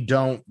yeah, we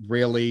don't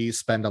really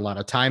spend a lot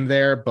of time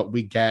there, but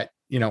we get,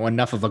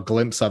 enough of a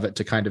glimpse of it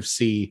to kind of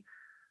see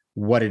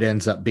what it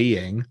ends up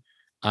being.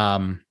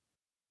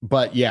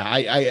 But yeah,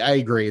 I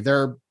agree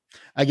there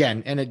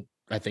again. And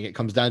I think it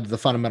comes down to the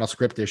fundamental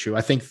script issue.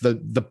 I think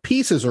the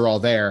pieces are all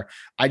there.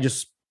 I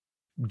just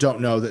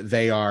don't know that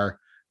they are.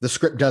 The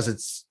script does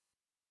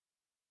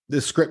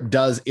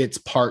its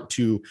part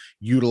to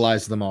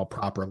utilize them all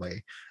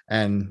properly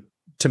and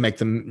to make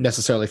them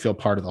necessarily feel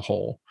part of the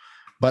whole.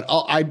 But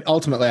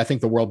I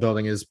think the world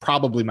building is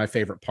probably my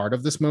favorite part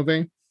of this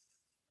movie.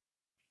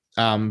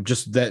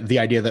 Just the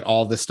idea that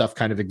all this stuff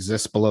kind of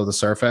exists below the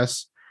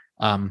surface.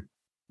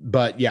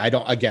 But yeah, I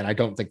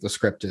don't think the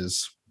script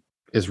is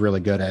really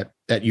good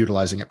at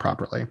utilizing it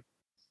properly.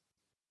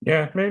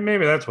 Yeah,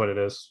 maybe that's what it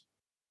is.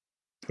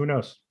 Who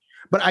knows?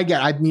 But I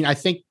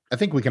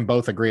think we can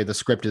both agree the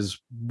script is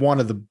one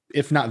of the,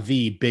 if not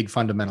the big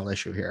fundamental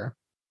issue here.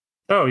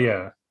 Oh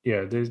yeah.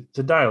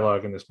 The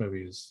dialogue in this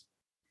movie is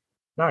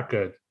not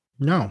good.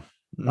 No,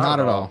 not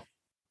at all.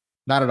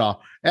 Not at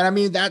all.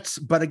 And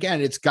but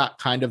again, it's got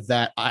kind of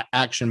that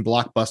action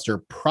blockbuster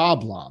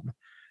problem.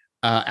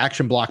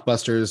 Action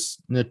blockbusters,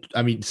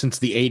 since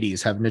the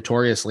 80s have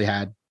notoriously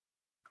had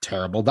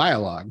terrible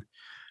dialogue.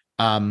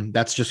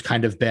 That's just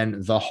kind of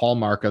been the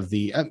hallmark of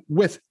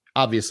with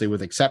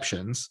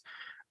exceptions.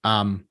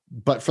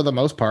 But for the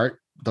most part,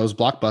 those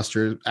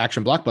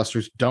action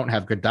blockbusters don't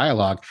have good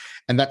dialogue.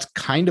 And that's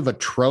kind of a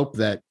trope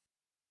that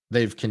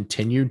they've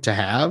continued to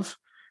have,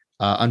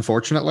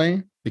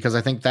 unfortunately, because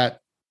I think that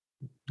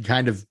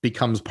kind of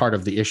becomes part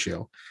of the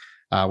issue.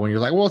 When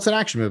you're like, well, it's an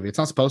action movie, it's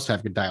not supposed to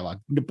have good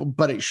dialogue,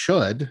 but it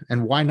should.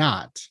 And why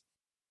not?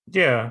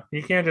 Yeah,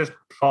 you can't just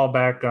fall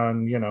back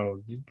on,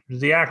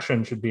 the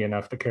action should be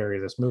enough to carry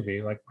this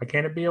movie. Like, why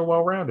can't it be a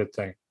well-rounded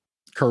thing?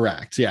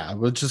 Correct. Yeah.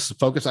 We'll just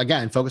focus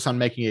on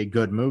making a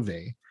good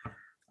movie.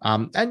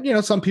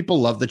 And, some people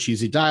love the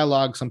cheesy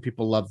dialogue. Some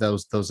people love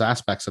those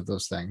aspects of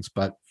those things,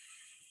 but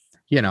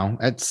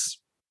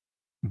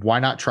why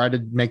not try to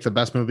make the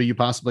best movie you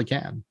possibly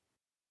can?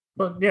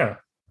 But yeah,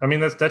 I mean,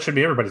 that should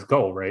be everybody's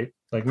goal, right?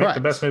 Like, make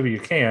the best movie you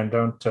can.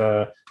 Don't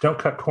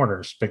cut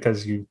corners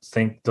because you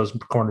think those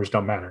corners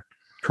don't matter.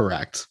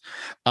 Correct.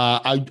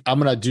 I'm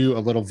going to do a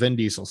little Vin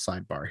Diesel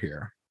sidebar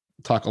here.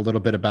 Talk a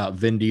little bit about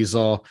Vin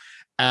Diesel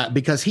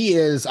because he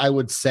is, I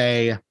would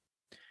say,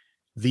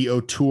 the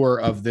auteur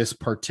of this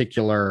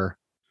particular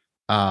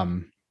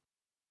film.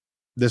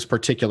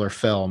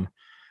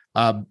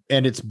 And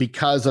it's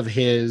because of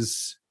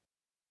his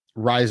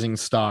rising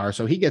star.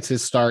 So he gets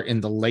his start in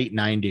the late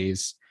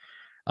 90s.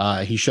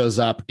 He shows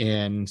up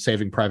in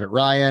Saving Private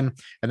Ryan,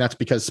 and that's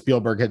because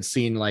Spielberg had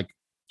seen like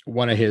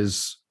one of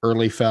his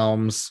early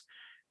films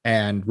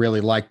and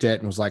really liked it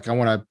and was like, I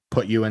want to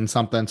put you in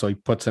something. So he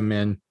puts him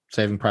in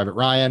Saving Private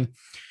Ryan.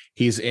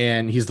 He's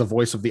the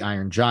voice of the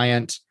Iron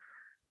Giant.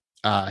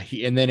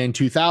 And then in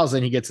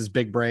 2000, he gets his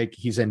big break.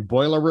 He's in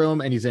Boiler Room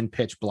and he's in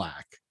Pitch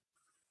Black.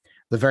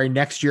 The very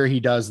next year, he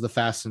does The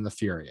Fast and the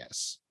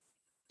Furious.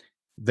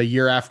 The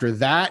year after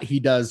that, he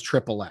does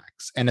Triple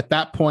X. And at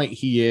that point,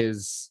 he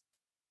is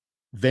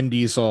Vin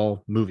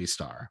Diesel movie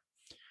star.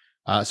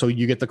 So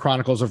you get The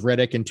Chronicles of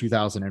Riddick in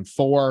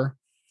 2004.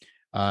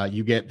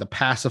 You get The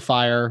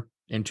Pacifier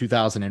in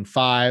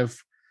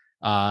 2005.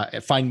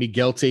 Find Me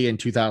Guilty in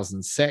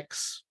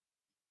 2006.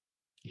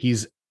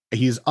 He's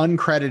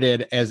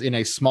uncredited as in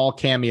a small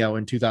cameo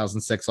in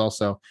 2006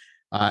 also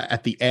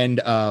at the end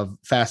of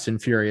Fast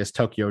and Furious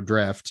Tokyo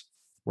Drift,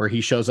 where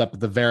he shows up at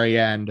the very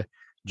end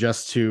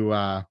just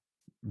to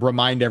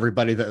remind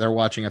everybody that they're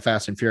watching a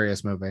Fast and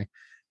Furious movie,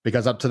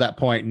 because up to that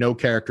point, no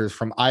characters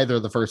from either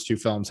of the first two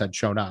films had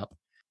shown up.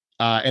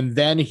 And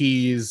then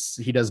he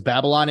does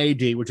Babylon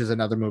AD, which is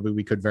another movie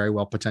we could very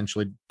well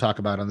potentially talk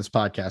about on this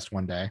podcast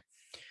one day.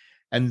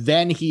 And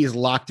then he's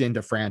locked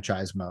into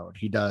franchise mode.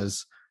 He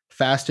does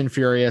Fast and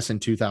Furious in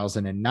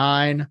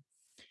 2009.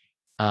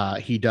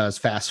 He does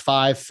Fast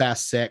 5,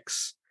 Fast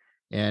 6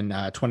 in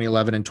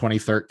 2011 and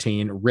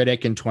 2013,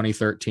 Riddick in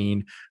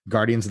 2013,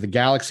 Guardians of the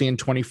Galaxy in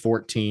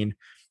 2014,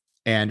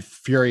 and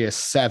Furious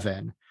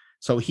 7.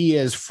 So he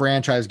is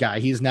franchise guy.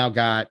 He's now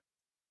got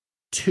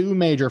two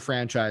major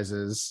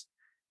franchises,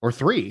 or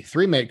three,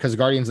 because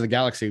Guardians of the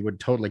Galaxy would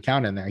totally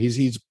count in there.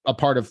 He's a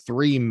part of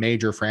three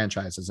major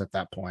franchises at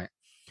that point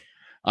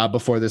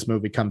before this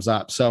movie comes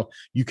up. So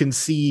you can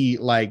see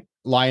like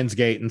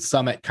Lionsgate and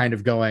Summit kind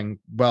of going,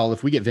 well,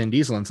 if we get Vin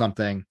Diesel in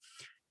something,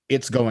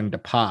 it's going to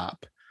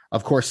pop.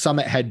 Of course,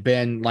 Summit had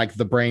been like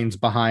the brains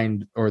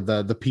behind, or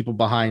the people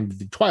behind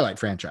the Twilight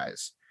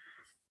franchise.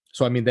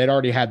 So, I mean, they'd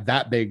already had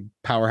that big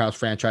powerhouse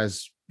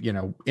franchise,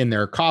 in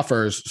their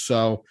coffers.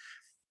 So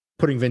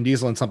putting Vin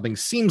Diesel in something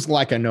seems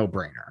like a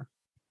no-brainer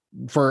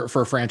for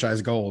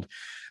franchise gold.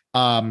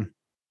 And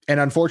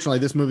unfortunately,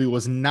 this movie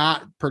was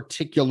not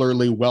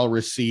particularly well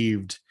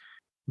received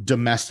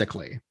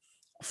domestically.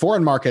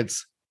 Foreign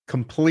markets,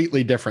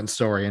 completely different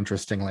story,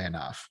 interestingly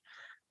enough.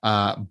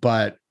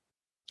 But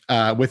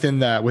within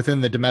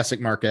the domestic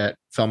market,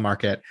 film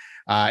market,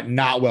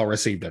 not well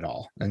received at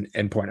all,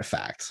 in point of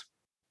fact.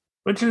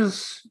 Which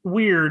is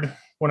weird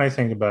when I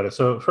think about it.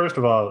 So first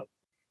of all,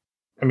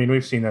 I mean,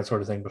 we've seen that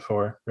sort of thing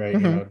before, right?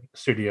 Mm-hmm.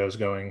 Studios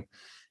going,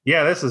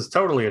 yeah, this is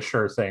totally a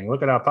sure thing.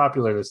 Look at how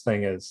popular this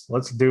thing is.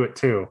 Let's do it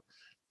too.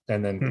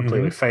 And then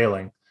completely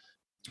failing.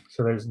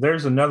 So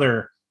there's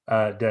another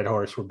dead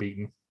horse we're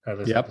beating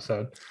this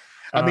episode.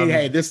 I mean,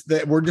 hey,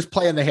 we're just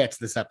playing the hits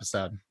this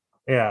episode.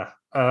 Yeah.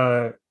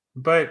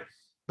 But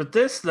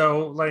this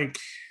though, like,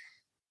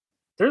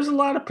 there's a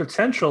lot of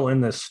potential in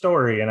this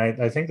story. And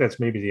I think that's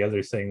maybe the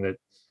other thing that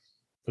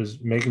was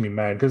making me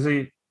mad, because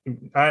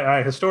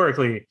I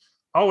historically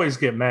always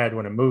get mad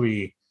when a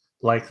movie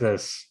like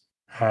this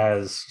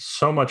has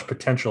so much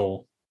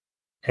potential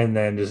and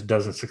then just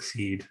doesn't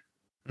succeed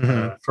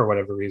for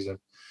whatever reason.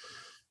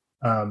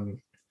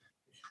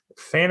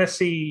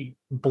 Fantasy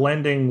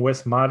blending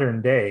with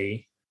modern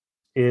day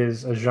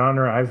is a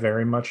genre I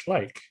very much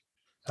like.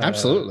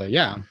 Absolutely,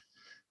 yeah.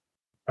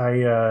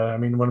 I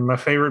mean, one of my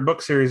favorite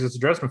book series is the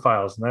Dresden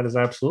Files, and that is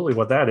absolutely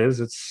what that is.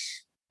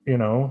 It's,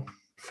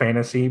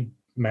 fantasy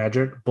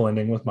magic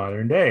blending with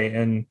modern day.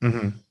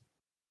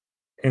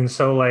 And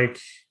so, like,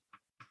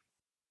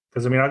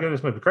 because I mean, I'll give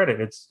this movie credit.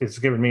 It's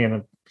given me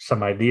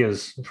some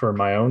ideas for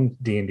my own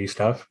D&D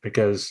stuff,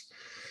 because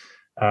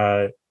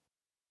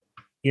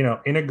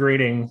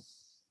integrating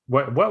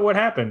what would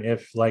happen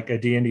if like a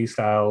D&D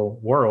style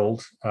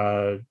world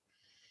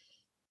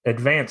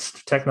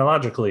advanced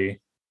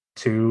technologically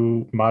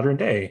to modern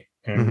day,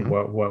 and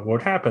what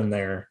would happen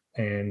there.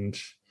 And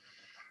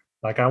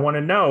like, I want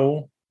to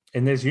know,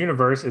 in this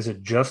universe, is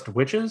it just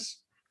witches,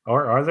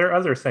 or are there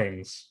other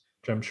things,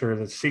 which I'm sure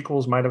the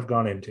sequels might have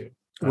gone into?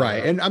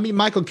 Right. And I mean,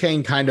 Michael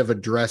Caine kind of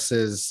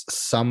addresses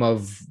some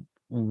of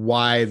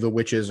why the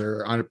witches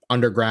are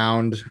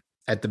underground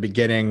at the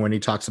beginning, when he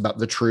talks about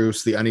the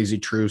truce, the uneasy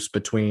truce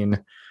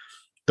between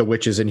the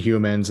witches and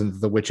humans,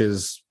 and the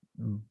witches,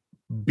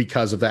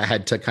 because of that,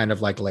 had to kind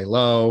of like lay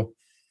low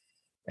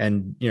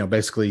and,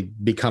 basically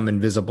become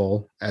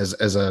invisible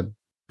as a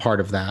part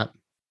of that.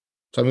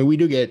 So, I mean, we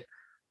do get,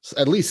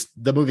 at least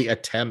the movie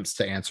attempts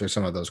to answer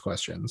some of those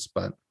questions,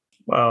 but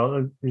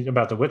Well,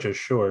 about the witches,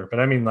 sure, but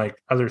I mean like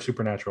other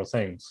supernatural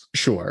things.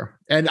 Sure.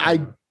 And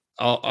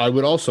I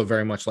would also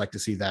very much like to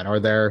see that. Are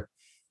there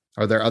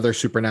other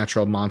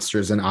supernatural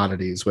monsters and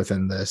oddities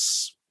within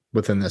this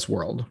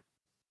world?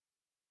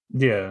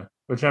 Yeah,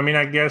 which I mean,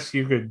 I guess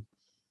you could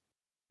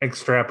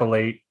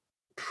extrapolate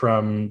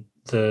from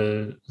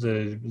there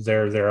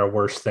are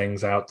worse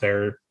things out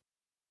there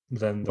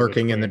than the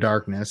Lurking in the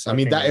darkness. I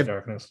mean,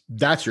 darkness.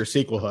 That's your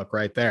sequel hook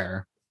right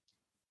there.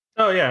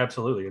 Oh yeah,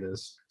 absolutely it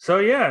is. So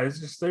yeah, it's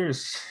just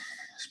this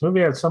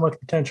movie had so much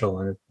potential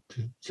and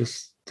it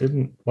just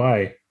didn't.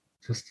 Why?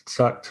 Just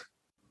sucked.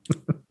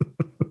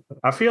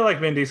 I feel like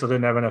Vin Diesel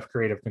didn't have enough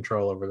creative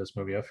control over this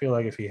movie. I feel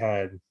like if he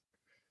had,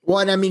 well,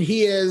 and I mean,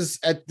 he is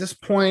at this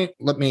point.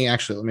 Let me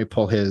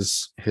pull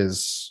his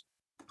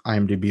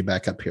IMDb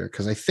back up here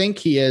because I think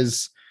he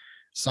is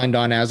signed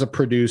on as a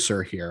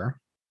producer here.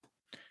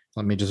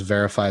 Let me just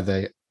verify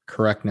the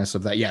correctness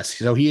of that. Yes,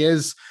 so he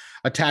is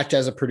attached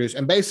as a producer,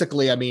 and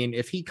basically, I mean,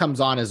 if he comes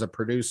on as a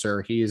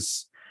producer,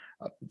 he's,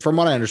 from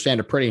what I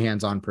understand, a pretty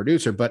hands-on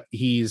producer, but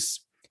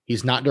he's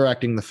not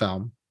directing the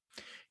film.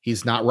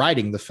 He's not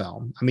writing the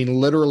film. I mean,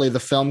 literally, the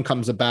film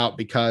comes about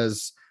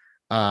because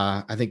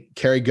I think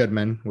Carrie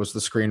Goodman was the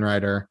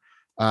screenwriter.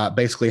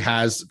 Basically,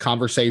 has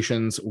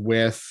conversations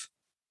with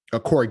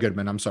Corey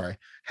Goodman. I'm sorry,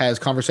 has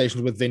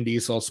conversations with Vin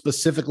Diesel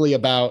specifically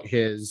about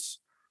his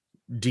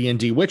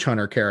D&D witch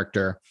hunter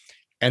character,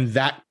 and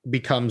that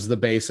becomes the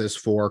basis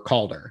for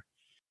Calder.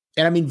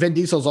 And I mean, Vin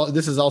Diesel's.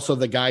 This is also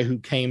the guy who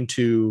came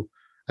to,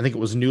 I think it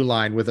was New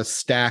Line, with a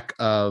stack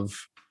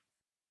of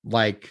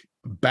like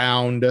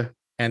bound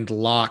and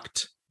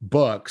locked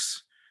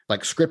books,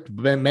 like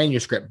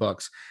manuscript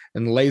books,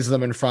 and lays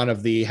them in front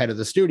of the head of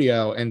the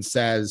studio and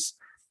says,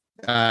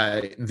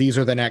 these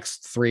are the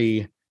next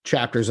 3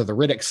 chapters of the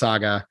Riddick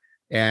saga,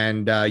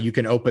 and you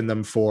can open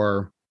them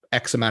for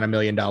X amount of $1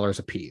 million a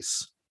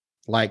piece.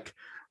 Like,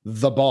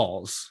 the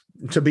balls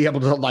to be able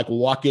to like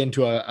walk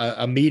into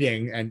a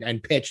meeting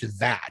and pitch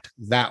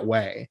that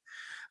way.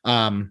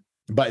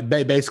 But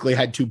they basically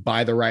had to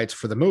buy the rights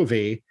for the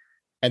movie,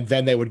 and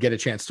then they would get a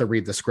chance to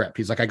read the script.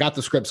 He's like, I got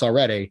the scripts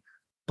already,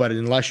 but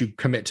unless you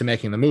commit to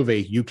making the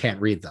movie, you can't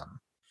read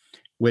them,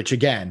 which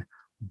again,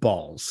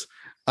 balls.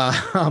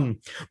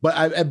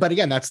 But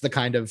again, that's the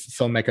kind of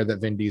filmmaker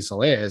that Vin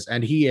Diesel is.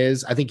 And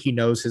I think he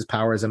knows his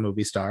power as a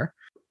movie star.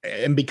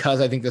 And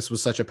because I think this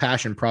was such a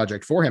passion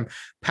project for him,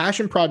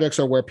 passion projects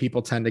are where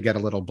people tend to get a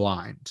little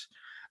blind.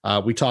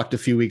 We talked a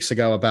few weeks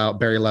ago about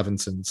Barry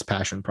Levinson's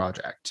passion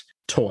project,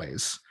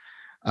 Toys,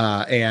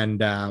 and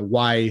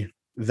why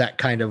that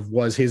kind of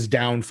was his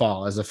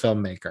downfall as a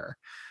filmmaker.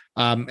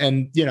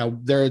 And you know,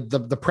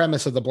 the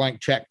premise of the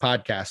Blank Check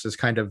podcast is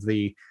kind of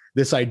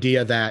this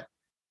idea that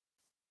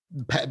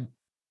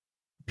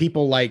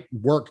people like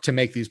work to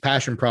make these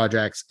passion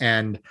projects,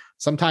 and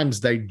sometimes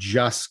they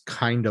just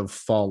kind of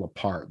fall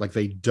apart. Like,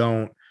 they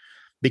don't,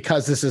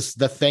 because this is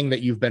the thing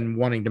that you've been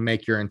wanting to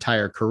make your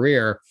entire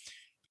career.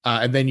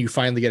 And then you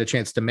finally get a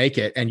chance to make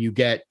it, and you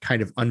get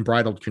kind of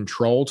unbridled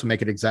control to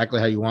make it exactly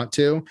how you want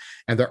to.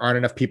 And there aren't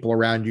enough people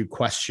around you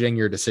questioning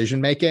your decision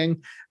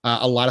making.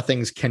 A lot of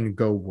things can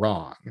go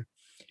wrong.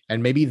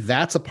 And maybe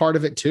that's a part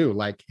of it too.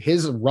 Like,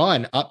 his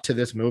run up to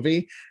this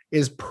movie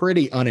is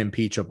pretty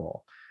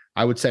unimpeachable.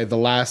 I would say the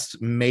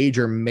last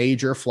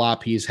major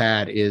flop he's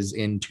had is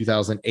in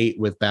 2008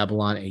 with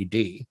Babylon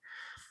AD.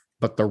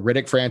 But the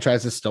Riddick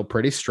franchise is still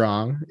pretty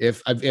strong,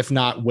 if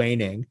not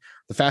waning.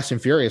 The Fast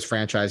and Furious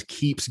franchise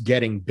keeps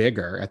getting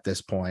bigger at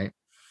this point.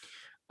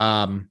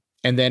 And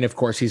then, of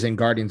course, he's in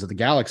Guardians of the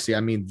Galaxy. I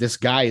mean, this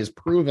guy is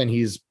proven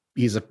he's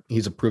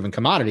a proven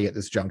commodity at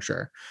this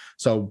juncture.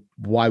 So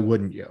why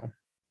wouldn't you?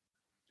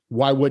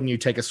 Why wouldn't you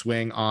take a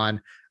swing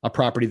on a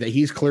property that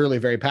he's clearly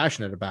very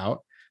passionate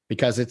about,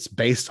 because it's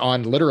based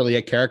on literally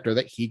a character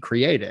that he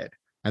created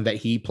and that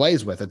he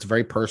plays with? It's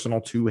very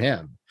personal to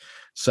him.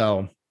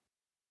 So,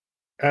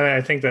 and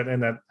I think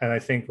I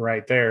think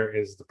right there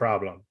is the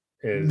problem.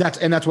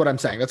 That's what I'm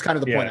saying. That's kind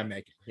of the point I'm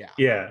making.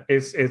 Yeah.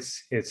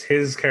 It's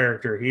his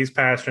character. He's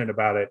passionate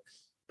about it,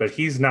 but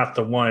he's not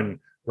the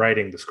one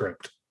writing the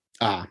script.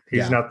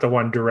 He's not the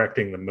one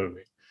directing the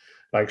movie.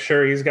 Like,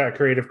 sure, he's got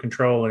creative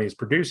control and he's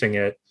producing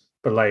it,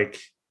 but like,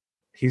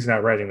 he's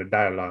not writing the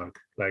dialogue.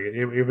 Like,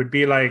 it would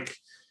be like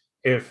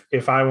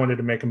if I wanted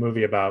to make a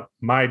movie about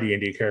my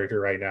D&D character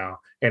right now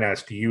and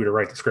asked you to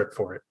write the script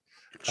for it.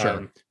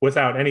 Sure.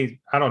 Without any,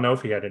 I don't know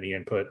if he had any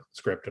input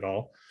script at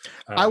all.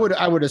 I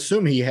would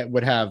assume he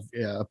would have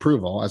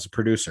approval as a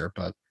producer,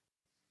 but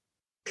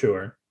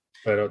sure.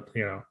 But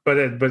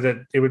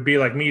it would be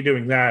like me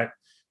doing that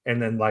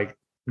and then like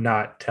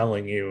not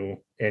telling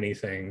you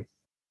anything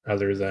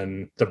other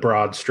than the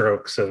broad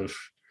strokes of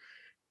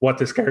what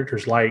this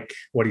character's like,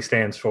 what he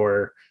stands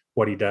for,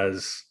 what he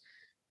does.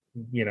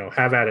 You know,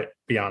 have at it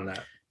beyond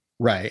that.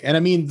 Right. And I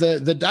mean,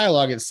 the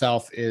dialogue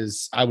itself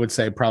is, I would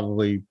say,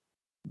 probably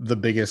the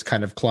biggest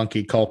kind of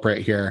clunky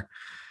culprit here.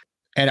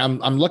 And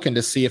I'm looking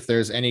to see if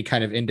there's any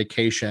kind of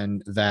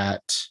indication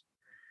that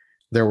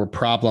there were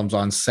problems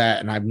on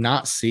set, and I'm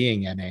not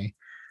seeing any.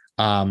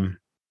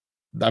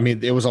 I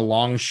mean, it was a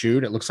long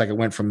shoot. It looks like it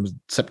went from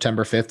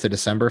September 5th to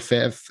December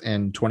 5th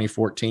in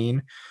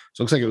 2014.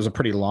 So it looks like it was a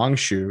pretty long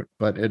shoot,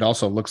 but it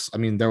also looks, I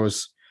mean, there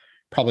was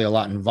probably a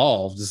lot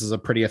involved. This is a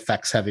pretty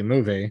effects heavy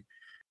movie.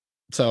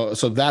 So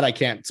that I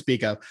can't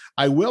speak of.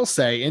 I will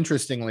say,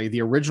 interestingly,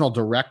 the original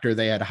director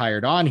they had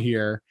hired on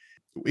here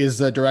is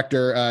the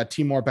director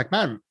Timur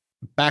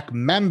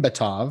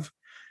Bekmambetov,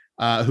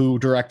 who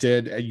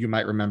directed, you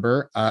might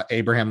remember,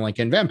 Abraham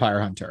Lincoln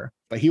Vampire Hunter.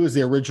 But he was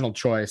the original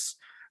choice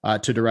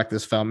to direct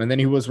this film. And then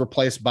he was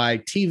replaced by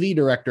TV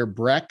director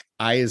Breck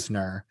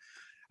Eisner.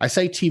 I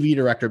say TV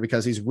director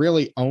because he's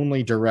really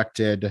only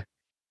directed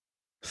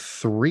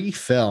 3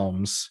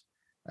 films,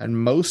 and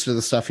most of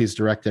the stuff he's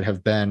directed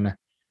have been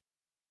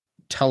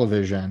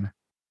television.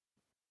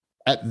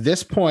 At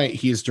this point,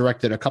 he's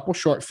directed a couple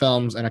short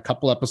films and a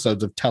couple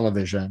episodes of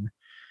television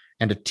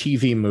and a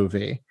TV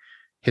movie.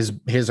 His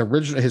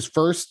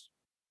first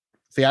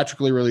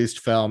theatrically released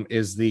film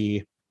is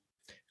the,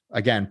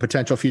 again,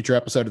 potential future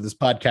episode of this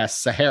podcast,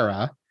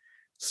 Sahara,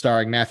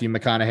 starring Matthew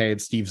McConaughey,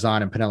 Steve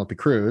Zahn, and Penelope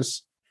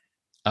Cruz.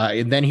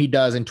 And then he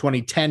does, in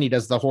 2010, he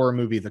does the horror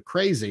movie The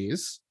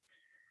Crazies.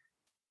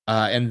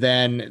 And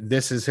then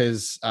this is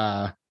his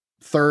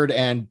third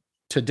and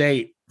to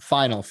date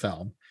final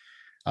film.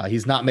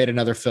 He's not made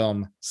another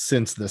film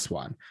since this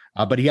one,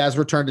 but he has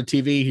returned to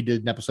TV. He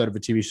did an episode of a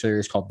TV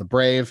series called The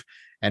Brave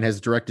and has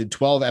directed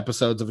 12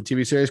 episodes of a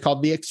TV series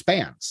called The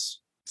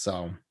Expanse.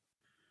 So,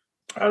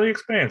 The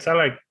Expanse.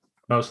 I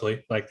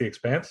mostly like The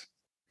Expanse.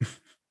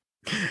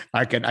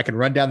 I can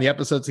run down the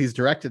episodes he's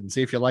directed and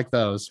see if you like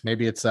those.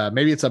 Maybe it's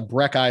a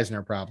Breck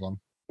Eisner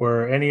problem.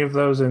 Were any of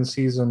those in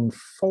season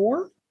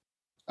 4?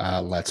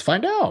 Let's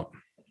find out.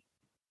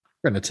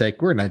 We're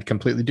gonna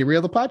completely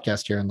derail the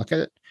podcast here and look at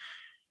it.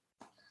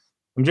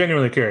 I'm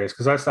genuinely curious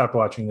because I stopped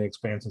watching The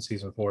Expanse in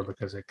season 4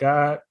 because it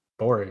got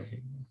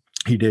boring.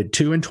 He did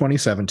 2 in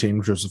 2017,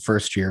 which was the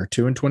first year,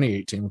 2 in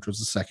 2018, which was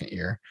the second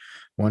year,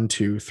 1,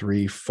 2,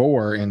 3,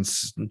 4 in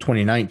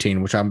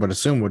 2019, which I would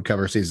assume would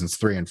cover seasons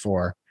 3 and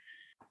 4.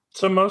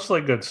 So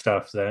mostly good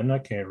stuff then. I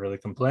can't really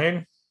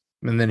complain.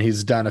 And then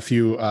he's done a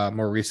few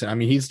more recent. I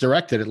mean, he's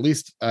directed at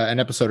least an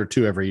episode or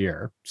 2 every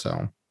year.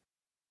 So,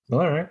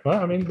 all right.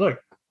 Well, I mean, look,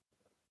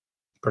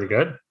 pretty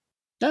good.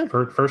 Yeah.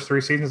 First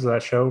 3 seasons of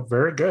that show,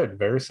 very good,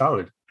 very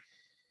solid.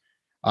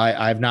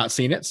 I've not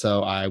seen it,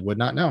 so I would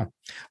not know.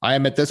 I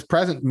am at this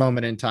present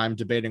moment in time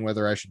debating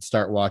whether I should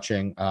start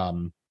watching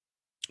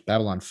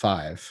Babylon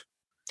 5.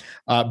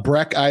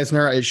 Breck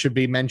Eisner, it should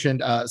be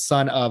mentioned,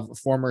 son of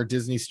former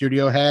Disney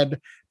studio head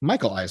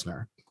Michael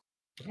Eisner.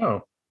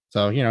 Oh.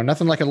 So,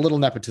 nothing like a little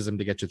nepotism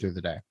to get you through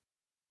the day.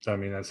 I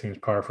mean, that seems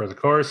par for the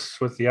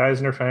course with the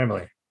Eisner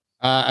family.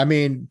 I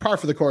mean, par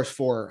for the course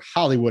for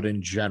Hollywood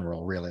in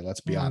general, really,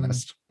 let's be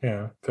honest.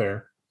 Yeah,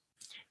 fair.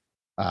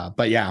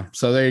 But yeah,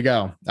 so there you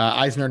go.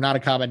 Eisner, not a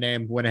common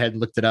name. Went ahead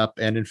and looked it up.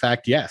 And in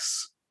fact,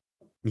 yes,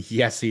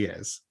 he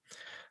is.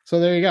 So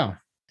there you go.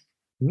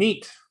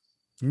 Neat.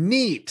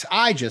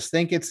 I just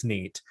think it's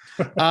neat.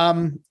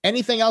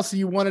 Anything else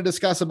you want to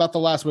discuss about The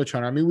Last Witch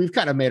Hunter? I mean, we've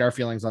kind of made our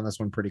feelings on this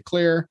one pretty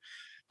clear.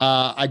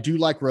 I do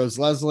like Rose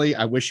Leslie.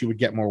 I wish she would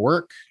get more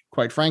work,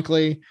 quite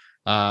frankly.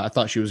 I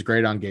thought she was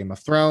great on Game of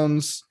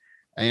Thrones,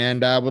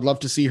 and I would love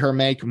to see her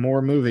make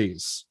more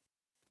movies.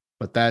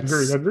 But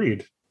that's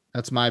agreed.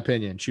 That's my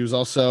opinion. She was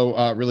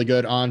also really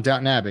good on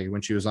Downton Abbey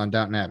when she was on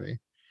Downton Abbey.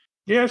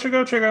 Yeah, I should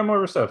go check out more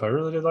of her stuff. I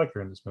really did like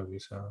her in this movie.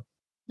 So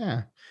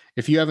yeah,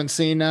 if you haven't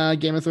seen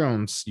Game of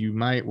Thrones, you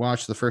might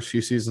watch the first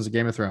few seasons of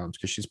Game of Thrones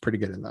because she's pretty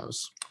good in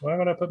those. Why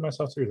would I put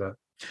myself through that?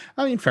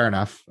 I mean, fair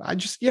enough. I'm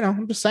just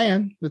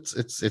saying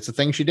it's a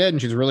thing she did,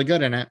 and she's really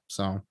good in it.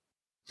 So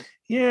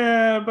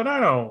yeah, but I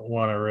don't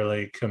want to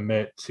really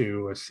commit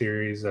to a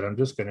series that I'm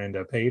just going to end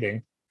up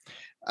hating.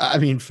 I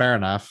mean, fair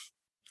enough.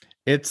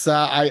 It's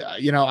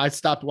I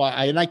stopped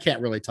watching, and I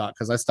can't really talk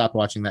because I stopped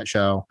watching that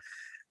show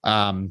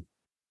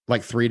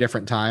like 3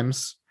 different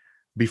times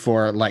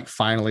before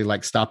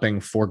finally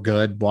stopping for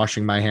good,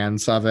 washing my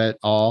hands of it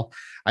all.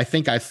 I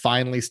think I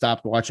finally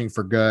stopped watching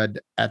for good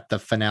at the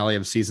finale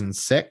of season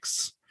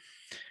 6.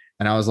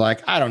 And I was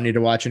like, I don't need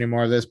to watch any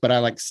more of this, but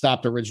I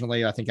stopped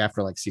originally, I think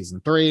after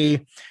season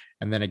 3.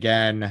 And then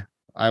again,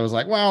 I was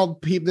like, well,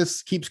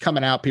 this keeps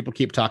coming out. People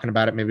keep talking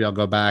about it. Maybe I'll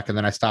go back. And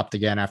then I stopped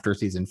again after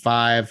season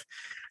 5.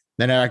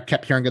 Then I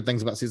kept hearing good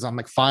things about season. I'm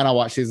like, fine, I'll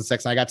watch season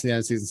 6. And I got to the end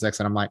of season 6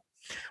 and I'm like,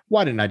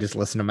 why didn't I just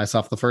listen to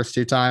myself the first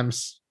 2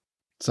 times?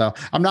 So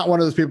I'm not one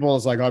of those people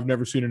who's like, I've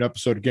never seen an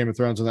episode of Game of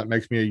Thrones and that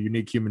makes me a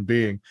unique human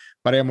being.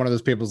 But I am one of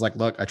those people who's like,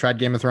 look, I tried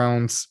Game of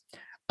Thrones.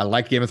 I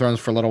liked Game of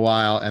Thrones for a little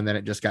while. And then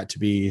it just got to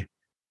be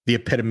the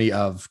epitome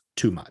of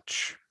too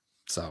much.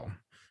 So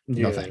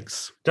no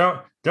thanks.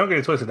 Don't get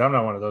it twisted. I'm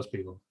not one of those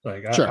people.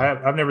 Sure.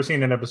 I've never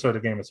seen an episode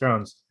of Game of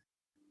Thrones.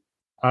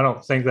 I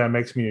don't think that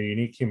makes me a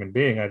unique human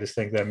being. I just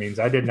think that means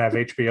I didn't have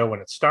HBO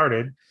when it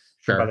started.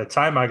 Sure. By the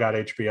time I got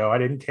HBO, I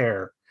didn't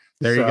care.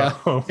 There you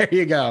go. There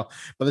you go.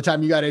 By the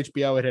time you got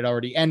HBO, it had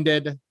already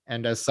ended.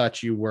 And as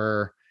such, you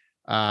were,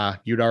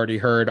 you'd already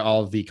heard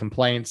all of the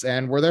complaints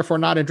and were therefore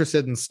not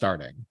interested in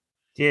starting.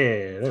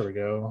 Yeah, there we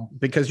go.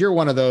 Because you're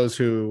one of those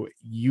who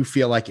you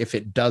feel like if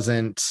it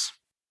doesn't,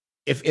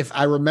 if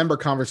I remember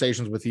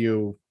conversations with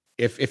you,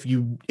 if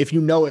you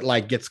know it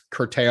like gets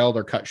curtailed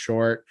or cut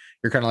short,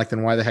 you're kind of like,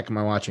 then why the heck am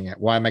I watching it?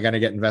 Why am I going to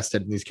get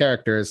invested in these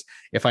characters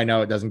if I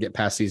know it doesn't get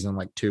past season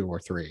like 2 or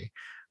 3?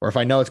 Or if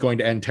I know it's going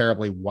to end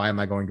terribly, why am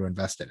I going to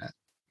invest in it?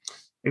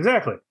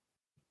 Exactly.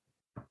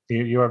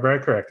 You are very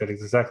correct. That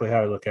is exactly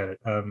how I look at it.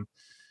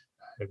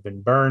 I've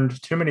been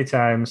burned too many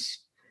times,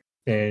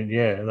 and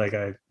yeah, like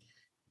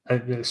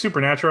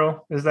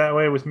Supernatural is that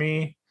way with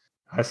me.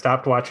 I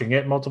stopped watching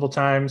it multiple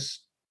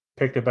times,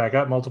 picked it back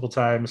up multiple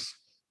times,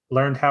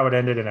 learned how it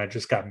ended, and I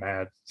just got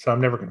mad. So I'm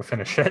never going to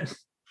finish it.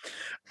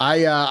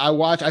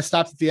 I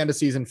stopped at the end of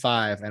season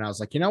 5, and I was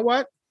like, you know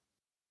what?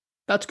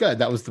 That's good.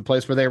 That was the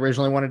place where they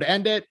originally wanted to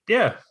end it.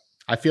 Yeah.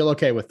 I feel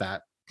okay with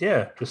that.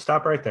 Yeah, just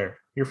stop right there.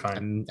 You're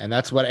fine. And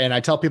that's what, and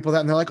I tell people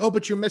that, and they're like, oh,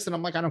 but you missed it.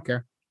 I'm like, I don't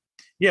care.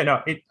 Yeah,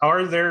 no.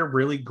 Are there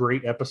really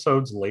great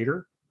episodes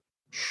later?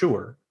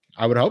 Sure.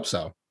 I would hope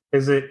so.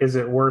 Is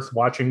it worth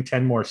watching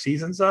 10 more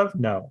seasons of?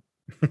 No.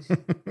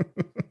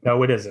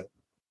 No, it isn't.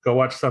 Go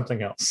watch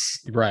something else.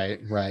 Right.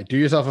 Do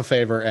yourself a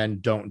favor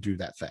and don't do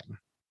that thing.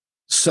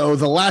 So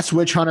The Last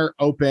Witch Hunter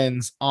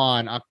opens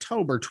on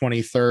October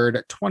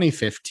 23rd,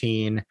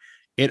 2015.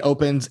 It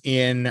opens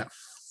in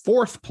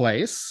 4th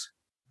place,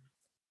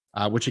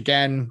 which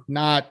again,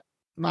 not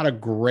a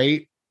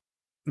great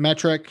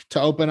metric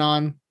to open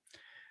on.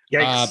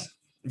 Yikes.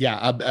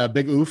 A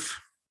big oof,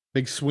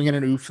 big swing and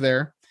an oof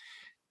there.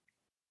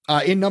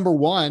 In number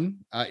 1,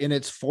 in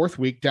its 4th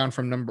week, up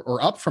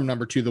from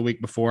number 2 the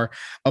week before,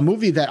 a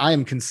movie that I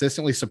am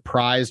consistently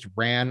surprised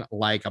ran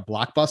like a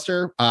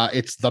blockbuster.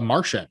 It's The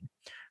Martian,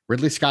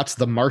 Ridley Scott's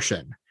The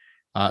Martian,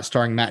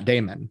 starring Matt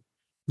Damon.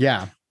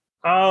 Yeah.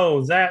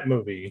 Oh, that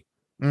movie.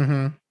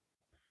 Mm-hmm.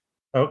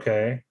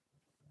 Okay.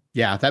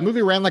 Yeah, that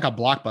movie ran like a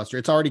blockbuster.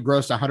 It's already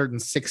grossed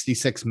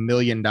 $166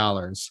 million.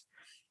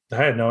 I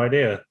had no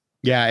idea.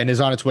 Yeah, and is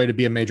on its way to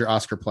be a major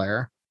Oscar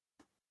player.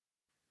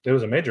 It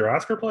was a major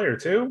Oscar player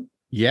too?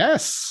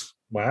 Yes.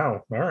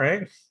 Wow. All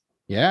right.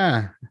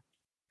 Yeah.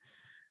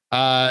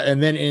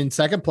 And then in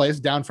 2nd place,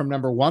 down from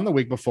number 1 the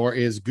week before,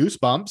 is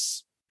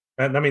Goosebumps.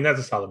 I mean, that's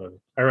a solid movie.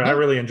 I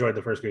really enjoyed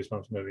the first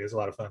Goosebumps movie. It's a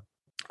lot of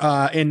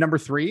fun. In number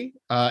 3,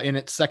 in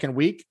its 2nd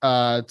week,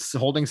 it's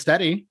holding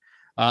steady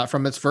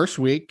from its first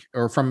week,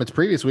 or from its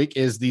previous week,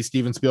 is the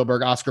Steven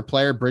Spielberg Oscar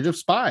player Bridge of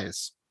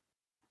Spies.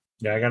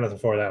 Yeah, I got nothing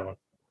for that one.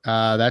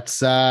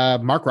 That's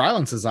Mark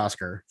Rylance's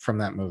Oscar from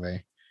that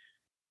movie.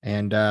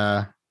 And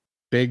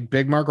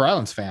big Mark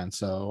Rylance fan,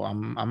 so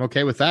I'm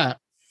okay with that.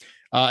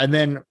 And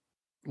then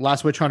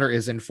Last Witch Hunter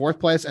is in 4th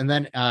place, and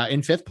then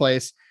in 5th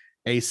place,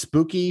 a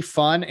spooky,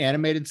 fun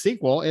animated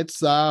sequel. It's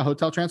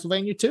Hotel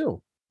Transylvania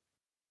 2.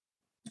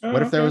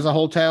 What if there was a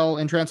hotel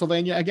in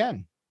Transylvania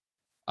again?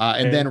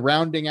 And then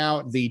rounding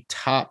out the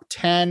top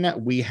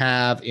 10, we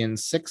have in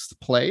 6th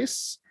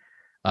place,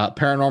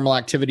 Paranormal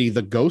Activity: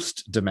 The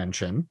Ghost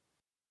Dimension.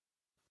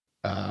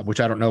 Which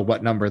I don't know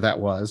what number that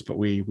was, but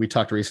we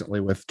talked recently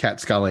with Kat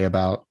Scully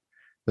about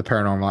the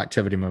Paranormal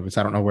Activity movies.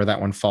 I don't know where that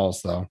one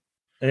falls though.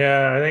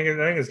 Yeah, I think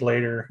it's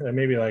later,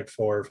 maybe like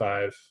 4 or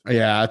 5.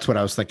 Yeah, that's what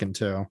I was thinking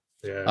too.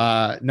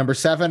 Yeah. Number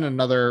 7,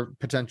 another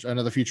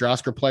future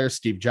Oscar player,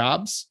 Steve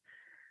Jobs.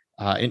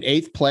 In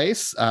 8th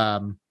place,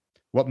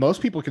 what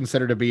most people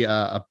consider to be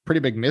a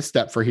pretty big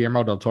misstep for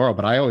Guillermo del Toro,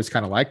 but I always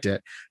kind of liked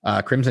it.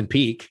 Crimson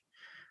Peak,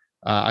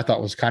 I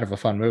thought was kind of a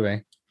fun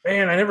movie.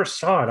 Man, I never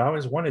saw it. I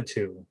always wanted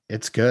to.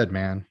 It's good,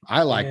 man.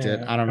 I liked it.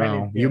 I don't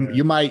know.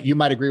 You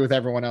might agree with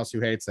everyone else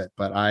who hates it,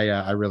 but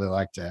I really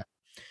liked it.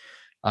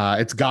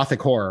 It's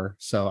gothic horror,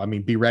 so I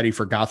mean, be ready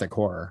for gothic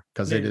horror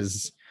because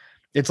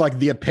it's like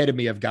the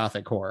epitome of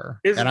gothic horror.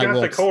 Is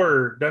gothic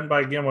horror done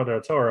by Guillermo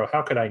del Toro?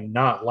 How could I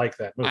not like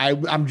that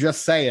movie? I'm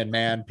just saying,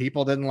 man.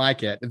 People didn't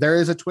like it. There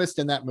is a twist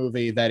in that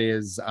movie that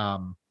is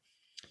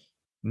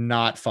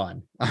not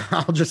fun.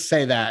 I'll just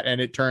say that,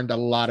 and it turned a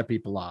lot of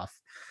people off.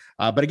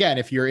 But again,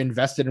 if you're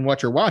invested in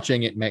what you're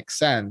watching, it makes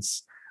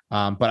sense.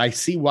 But I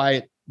see why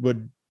it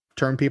would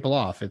turn people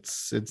off.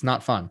 It's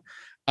not fun.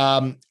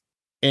 In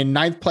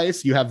 9th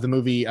place, you have the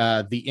movie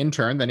The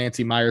Intern, the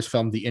Nancy Meyers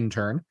film The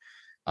Intern.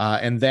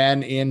 And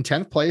then in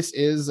 10th place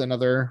is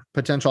another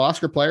potential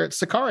Oscar player. It's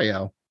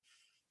Sicario.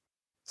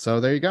 So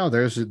there you go.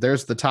 There's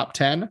the top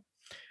 10.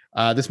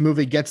 This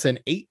movie gets an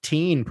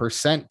 18%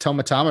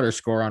 tomatometer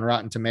score on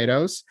Rotten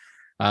Tomatoes.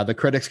 The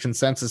critics'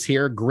 consensus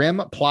here: grim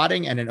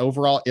plotting and an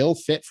overall ill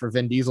fit for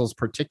Vin Diesel's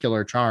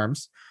particular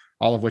charms,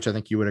 all of which I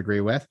think you would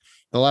agree with.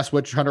 The Last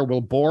Witch Hunter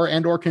will bore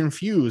and or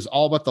confuse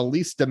all but the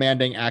least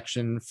demanding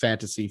action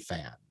fantasy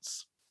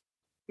fans.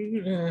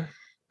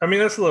 I mean,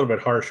 that's a little bit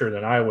harsher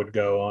than I would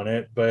go on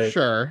it, but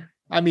sure.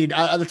 I mean,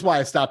 that's why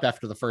I stopped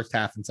after the first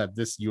half and said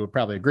this you would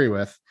probably agree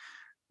with.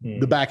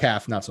 The back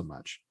half, not so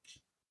much.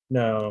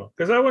 No,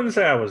 because I wouldn't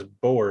say I was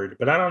bored,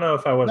 but I don't know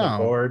if I wasn't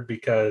bored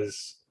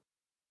because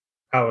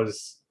I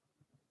was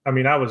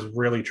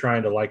really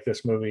trying to like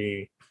this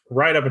movie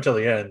right up until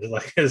the end.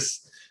 Like,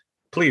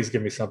 please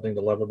give me something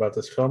to love about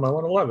this film. I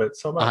want to love it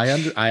so much.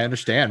 I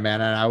understand,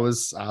 man, and I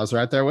was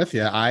right there with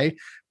you.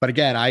 But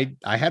again,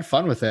 I had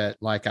fun with it.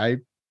 Like,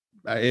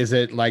 is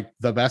it like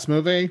the best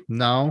movie?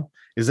 No.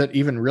 Is it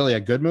even really a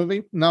good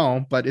movie?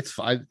 No, but it's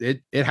fine.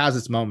 It has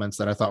its moments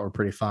that I thought were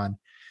pretty fun.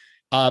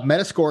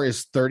 Metascore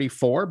is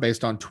 34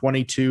 based on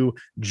 22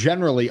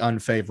 generally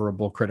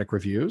unfavorable critic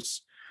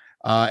reviews.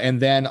 And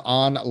then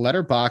on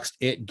Letterboxd,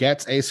 it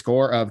gets a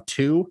score of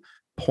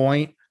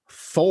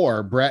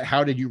 2.4. Brett,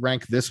 how did you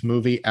rank this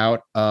movie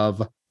out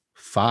of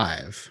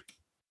 5?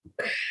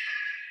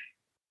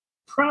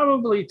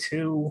 Probably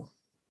 2.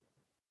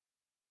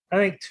 I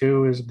think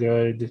 2 is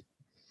good.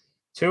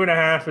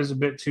 2.5 is a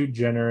bit too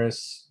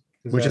generous.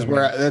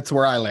 That's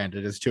where I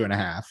landed, is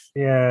 2.5.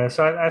 Yeah,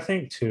 so I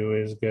think 2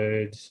 is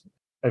good.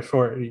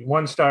 For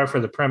 1 star for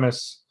the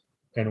premise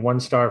and 1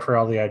 star for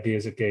all the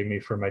ideas it gave me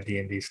for my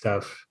D&D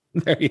stuff.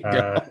 There you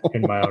go.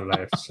 In my own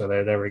life. So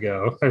there we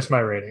go. There's my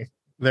rating.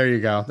 There you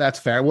go. That's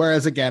fair.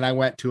 Whereas again, I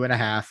went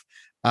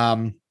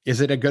 2.5. Is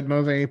it a good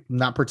movie?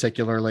 Not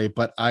particularly,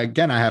 but I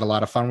had a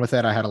lot of fun with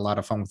it. I had a lot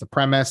of fun with the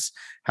premise,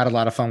 had a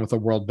lot of fun with the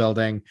world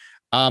building.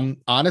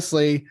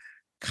 Honestly,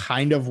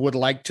 kind of would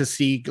like to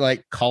see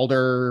like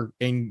Calder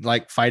in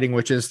like fighting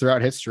witches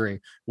throughout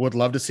history. Would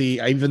love to see,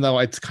 even though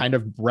it's kind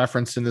of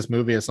referenced in this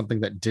movie as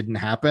something that didn't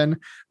happen,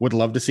 would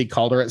love to see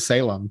Calder at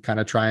Salem, kind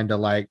of trying to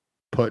like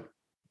put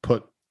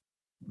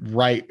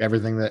right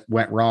everything that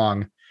went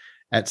wrong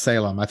at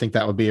Salem. I think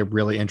that would be a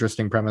really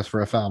interesting premise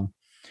for a film.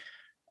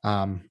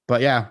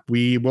 But yeah,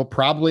 we will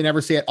probably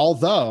never see it.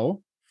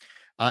 Although,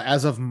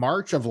 as of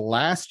March of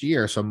last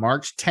year, so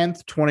March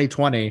 10th,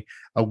 2020,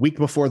 a week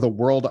before the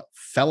world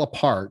fell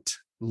apart,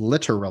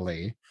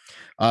 literally,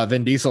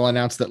 Vin Diesel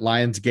announced that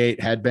Lionsgate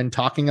had been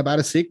talking about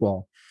a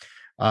sequel.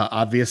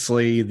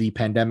 Obviously, the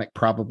pandemic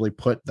probably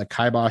put the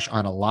kibosh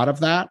on a lot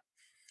of that.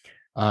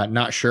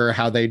 Not sure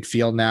how they'd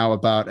feel now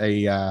about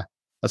a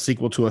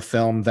sequel to a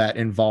film that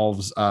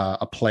involves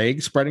a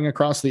plague spreading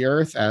across the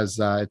earth as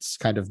its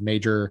kind of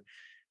major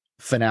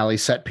finale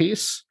set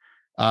piece.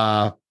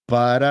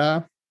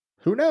 But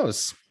who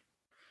knows?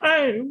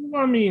 I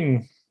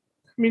mean,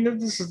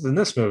 this is in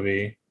this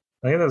movie.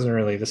 Like, it doesn't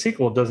really. The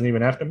sequel doesn't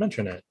even have to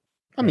mention it.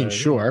 I mean,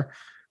 sure.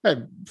 It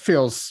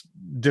feels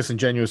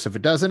disingenuous if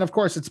it doesn't. Of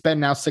course, it's been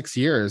now 6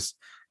 years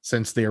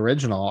since the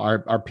original.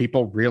 Are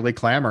people really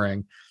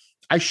clamoring?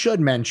 I should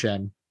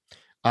mention,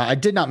 I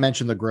did not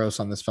mention the gross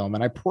on this film,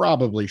 and I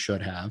probably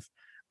should have,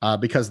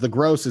 because the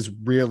gross is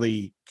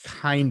really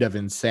kind of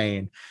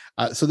insane.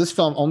 So this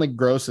film only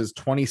grosses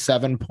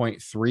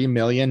 $27.3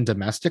 million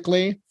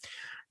domestically,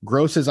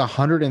 grosses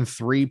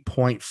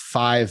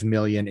 $103.5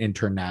 million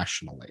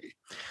internationally.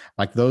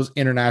 Like, those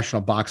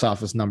international box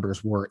office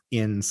numbers were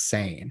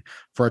insane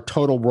for a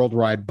total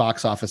worldwide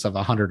box office of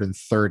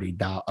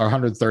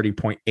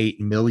 $130.8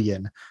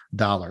 million.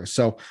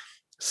 So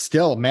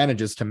still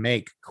manages to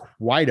make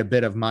quite a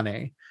bit of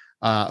money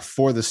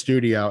for the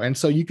studio. And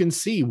so you can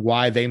see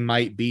why they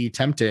might be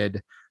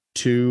tempted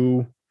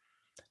to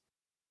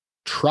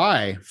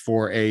try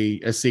for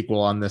a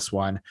sequel on this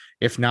one.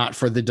 If not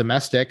for the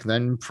domestic,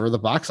 then for the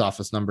box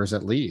office numbers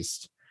at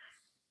least.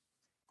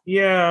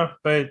 Yeah,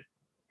 but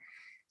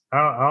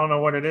I don't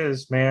know what it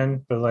is,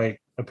 man. But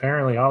like,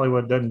 apparently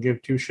Hollywood doesn't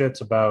give two shits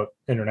about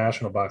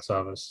international box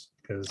office.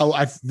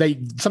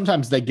 They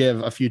sometimes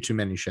give a few too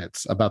many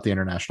shits about the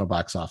international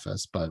box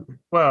office, but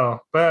I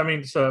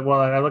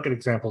look at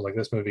examples like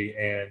this movie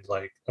and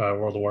like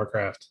World of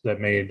Warcraft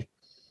that made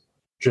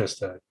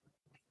just a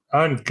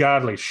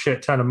ungodly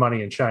shit ton of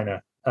money in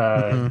China,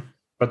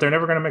 but they're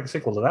never going to make a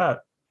sequel to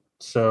that.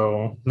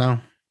 So no.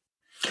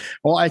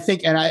 Well, I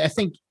think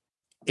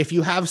if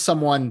you have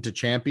someone to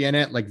champion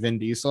it, like Vin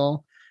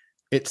Diesel,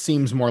 it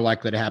seems more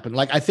likely to happen.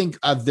 Like, I think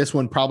of this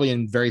one probably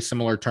in very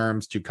similar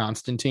terms to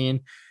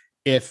Constantine.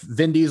 If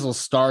Vin Diesel's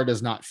star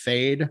does not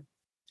fade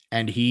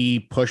and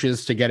he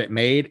pushes to get it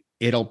made,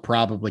 it'll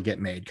probably get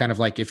made. Kind of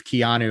like if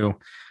Keanu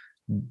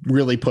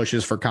really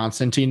pushes for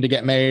Constantine to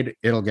get made,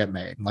 it'll get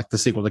made. Like, the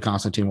sequel to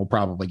Constantine will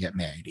probably get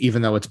made,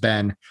 even though it's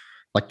been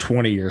like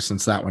 20 years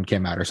since that one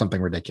came out or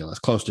something ridiculous,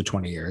 close to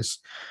 20 years.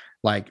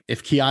 Like,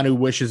 if Keanu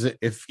wishes it,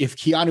 if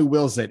Keanu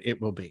wills it,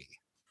 it will be.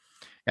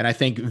 And I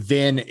think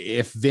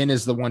if Vin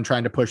is the one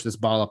trying to push this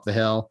ball up the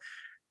hill,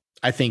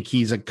 I think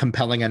he's a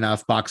compelling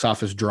enough box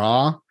office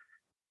draw.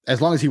 As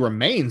long as he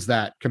remains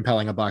that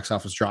compelling a box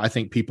office draw, I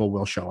think people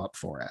will show up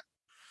for it.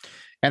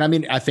 And I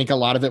mean, I think a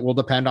lot of it will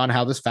depend on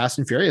how this Fast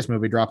and Furious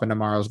movie dropping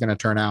tomorrow is going to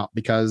turn out,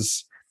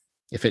 because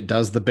if it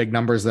does the big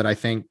numbers that I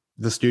think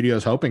the studio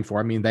is hoping for,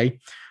 I mean, they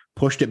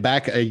pushed it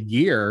back a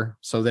year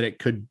so that it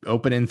could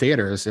open in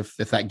theaters. If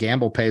that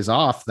gamble pays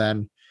off,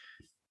 then,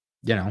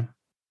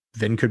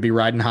 Vin could be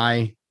riding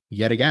high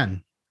yet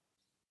again.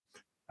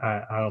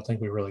 I don't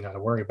think we really got to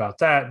worry about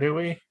that, do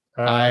we?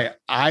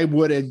 I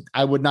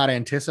would not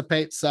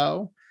anticipate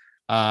so.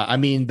 I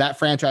mean, that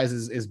franchise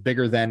is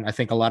bigger than I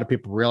think a lot of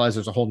people realize.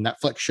 There's a whole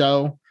Netflix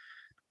show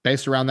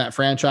based around that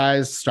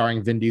franchise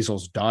starring Vin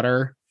Diesel's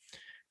daughter.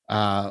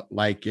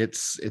 Like,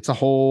 it's a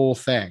whole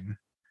thing.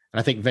 And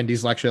I think Vin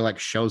Diesel actually like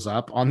shows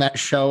up on that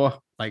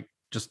show like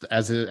just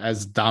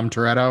as Dom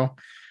Toretto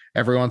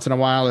every once in a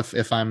while,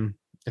 if I am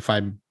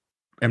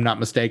not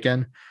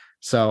mistaken.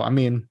 So, I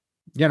mean,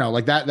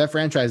 like that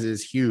franchise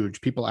is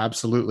huge. People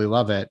absolutely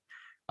love it.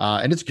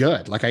 And it's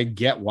good. Like, I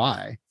get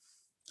why.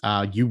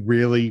 You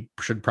really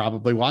should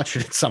probably watch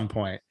it at some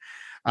point.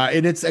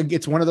 And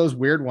it's one of those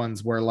weird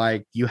ones where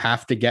like you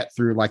have to get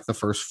through like the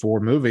first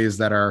 4 movies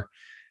that are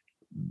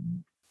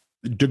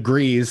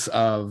degrees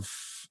of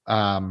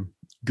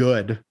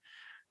good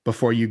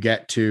before you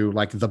get to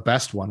like the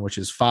best one, which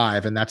is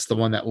 5. And that's the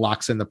one that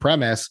locks in the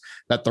premise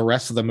that the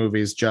rest of the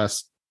movies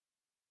just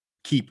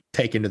keep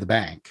taken to the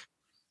bank.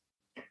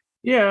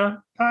 Yeah.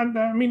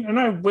 I mean, and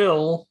I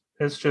will.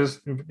 It's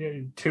just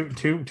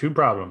two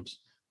problems.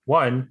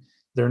 One,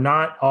 they're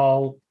not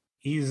all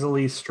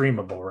easily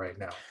streamable right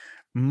now.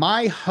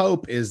 My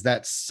hope is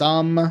that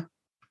some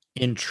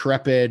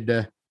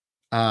intrepid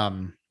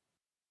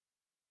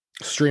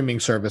streaming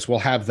service will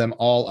have them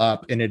all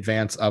up in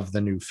advance of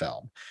the new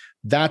film.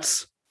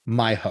 That's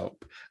my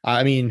hope.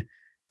 I mean,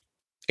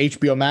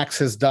 HBO Max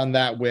has done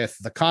that with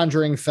the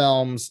Conjuring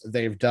films.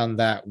 They've done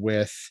that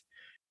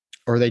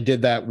they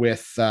did that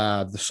with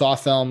the Saw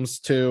films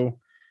too,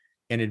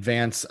 in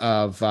advance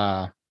of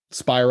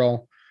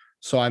Spiral.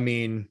 So, I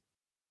mean,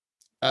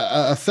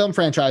 a film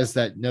franchise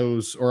that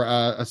knows, or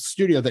a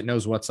studio that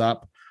knows what's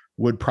up,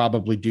 would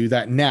probably do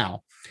that.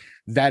 Now,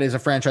 that is a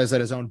franchise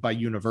that is owned by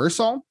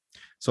Universal.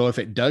 So if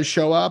it does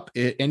show up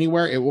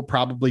anywhere, it will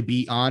probably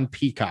be on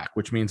Peacock,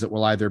 which means it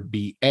will either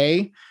be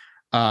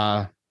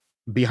behind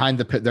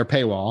their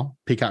paywall,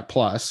 Peacock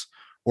Plus,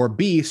 or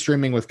B,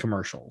 streaming with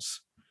commercials.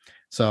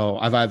 So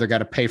I've either got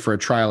to pay for a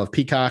trial of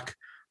Peacock,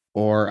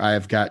 or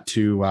I've got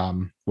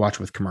to watch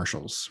with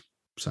commercials.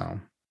 So,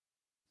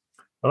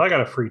 well, I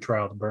got a free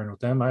trial to burn with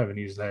them. I haven't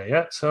used that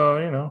yet.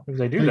 So, if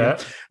they do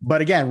that.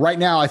 But again, right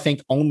now, I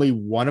think only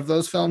one of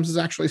those films is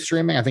actually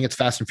streaming. I think it's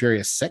Fast and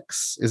Furious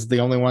 6 is the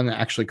only one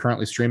actually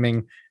currently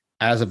streaming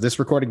as of this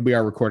recording. We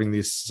are recording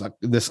this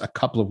a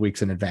couple of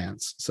weeks in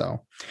advance.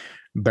 So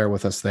bear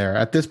with us there.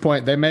 At this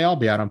point, they may all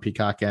be out on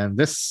Peacock, and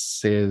this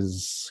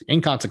is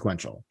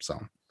inconsequential. So,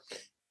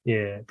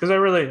 yeah, because I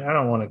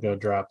don't want to go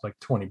drop like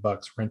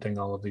 $20 renting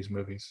all of these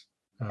movies.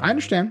 I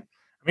understand.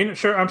 I mean,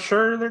 I'm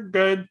sure they're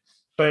good.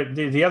 But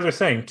the other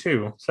thing,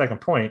 too,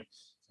 second point,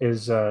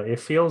 is it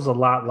feels a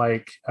lot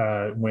like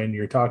when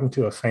you're talking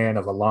to a fan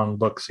of a long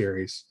book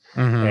series,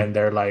 and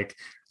they're like,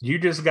 you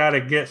just got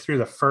to get through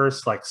the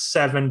first like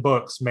 7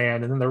 books,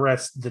 man. And then the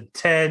rest,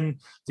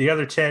 the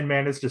other 10,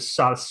 man, it's just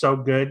so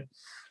good.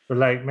 But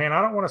like, man,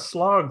 I don't want to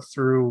slog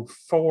through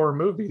 4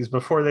 movies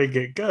before they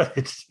get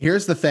good.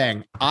 Here's the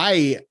thing.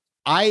 I'm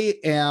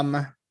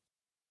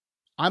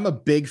a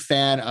big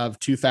fan of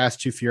Too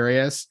Fast, Too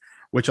Furious,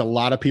 which a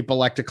lot of people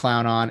like to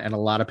clown on and a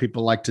lot of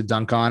people like to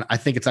dunk on. I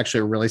think it's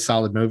actually a really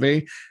solid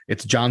movie.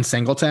 It's John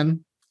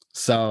Singleton.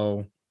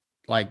 So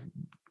like,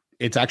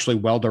 it's actually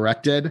well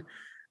directed.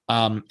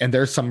 And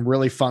there's some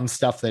really fun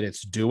stuff that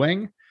it's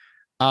doing.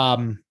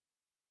 And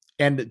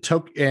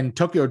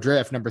Tokyo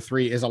Drift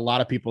 #3 is a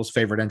lot of people's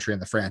favorite entry in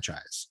the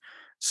franchise.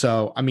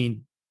 So, I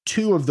mean,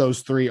 2 of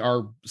those 3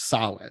 are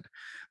solid.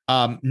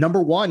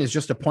 #1 is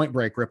just a Point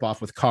Break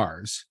ripoff with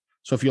cars.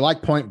 So if you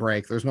like Point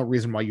Break, there's no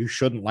reason why you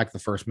shouldn't like the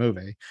first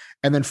movie.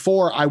 And then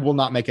 4, I will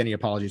not make any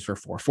apologies for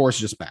 4. 4 is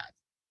just bad.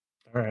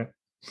 All right.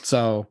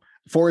 So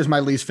 4 is my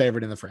least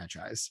favorite in the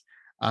franchise.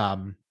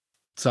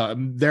 So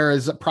there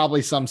is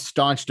probably some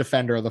staunch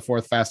defender of the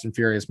 4th Fast and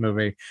Furious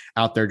movie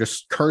out there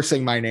just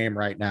cursing my name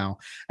right now.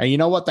 And you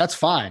know what? That's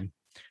fine.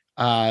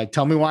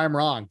 Tell me why I'm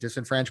wrong.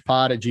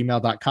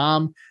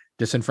 disenfranchpod@gmail.com,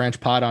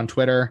 disenfranchpod on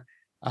Twitter.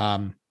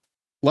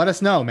 Let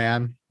us know,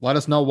 man. Let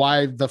us know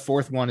why the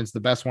 4th one is the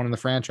best one in the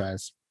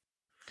franchise.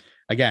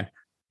 Again,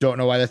 don't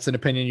know why that's an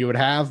opinion you would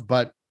have,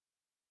 but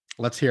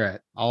let's hear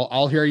it.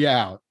 I'll hear you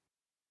out.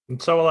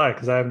 And so will I,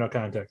 because I have no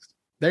context.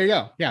 There you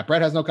go. Yeah,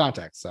 Brett has no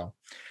context, so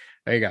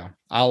there you go.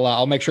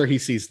 I'll make sure he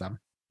sees them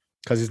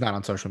because he's not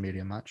on social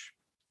media much.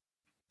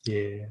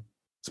 Yeah.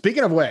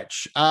 Speaking of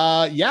which,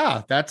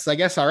 that's I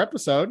guess our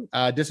episode.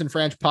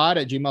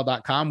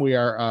 disenfranchpod@gmail.com. We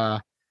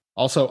are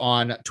also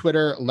on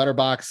Twitter,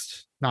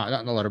 Letterboxd. No,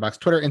 not in the Letterboxd,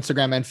 Twitter,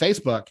 Instagram, and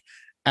Facebook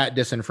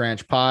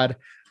 @disenfranchpod.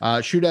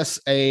 Shoot us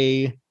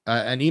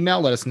an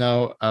email. Let us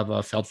know of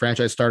a failed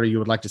franchise starter you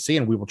would like to see,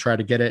 and we will try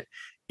to get it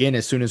in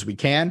as soon as we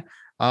can.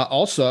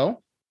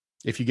 Also,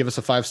 if you give us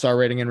a 5-star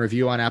rating and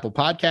review on Apple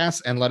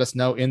Podcasts and let us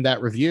know in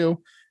that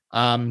review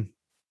a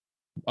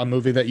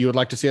movie that you would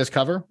like to see us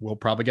cover, we'll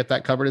probably get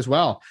that covered as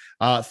well.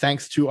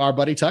 Thanks to our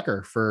buddy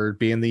Tucker for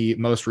being the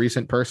most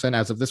recent person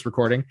as of this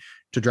recording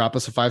to drop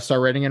us a 5-star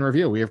rating and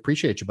review. We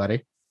appreciate you,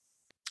 buddy.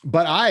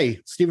 But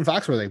Stephen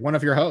Foxworthy, one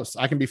of your hosts,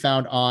 I can be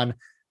found on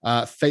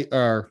not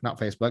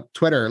Facebook,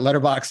 Twitter,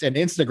 Letterboxd, and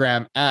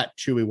Instagram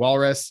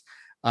 @ChewyWalrus.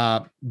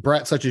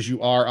 Brett, such as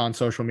you are on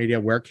social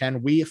media, where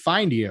can we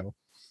find you?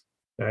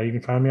 You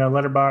can find me on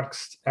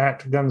Letterboxd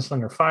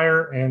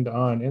 @GunslingerFire and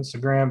on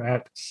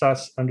Instagram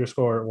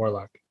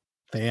 @sus_warlock.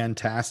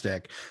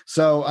 Fantastic.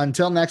 So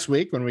until next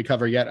week, when we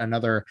cover yet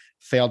another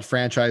failed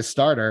franchise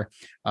starter,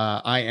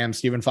 I am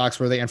Stephen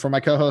Foxworthy, and for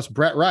my co-host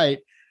Brett Wright,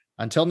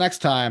 Until next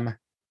time,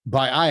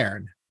 by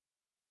iron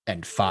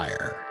and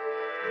fire.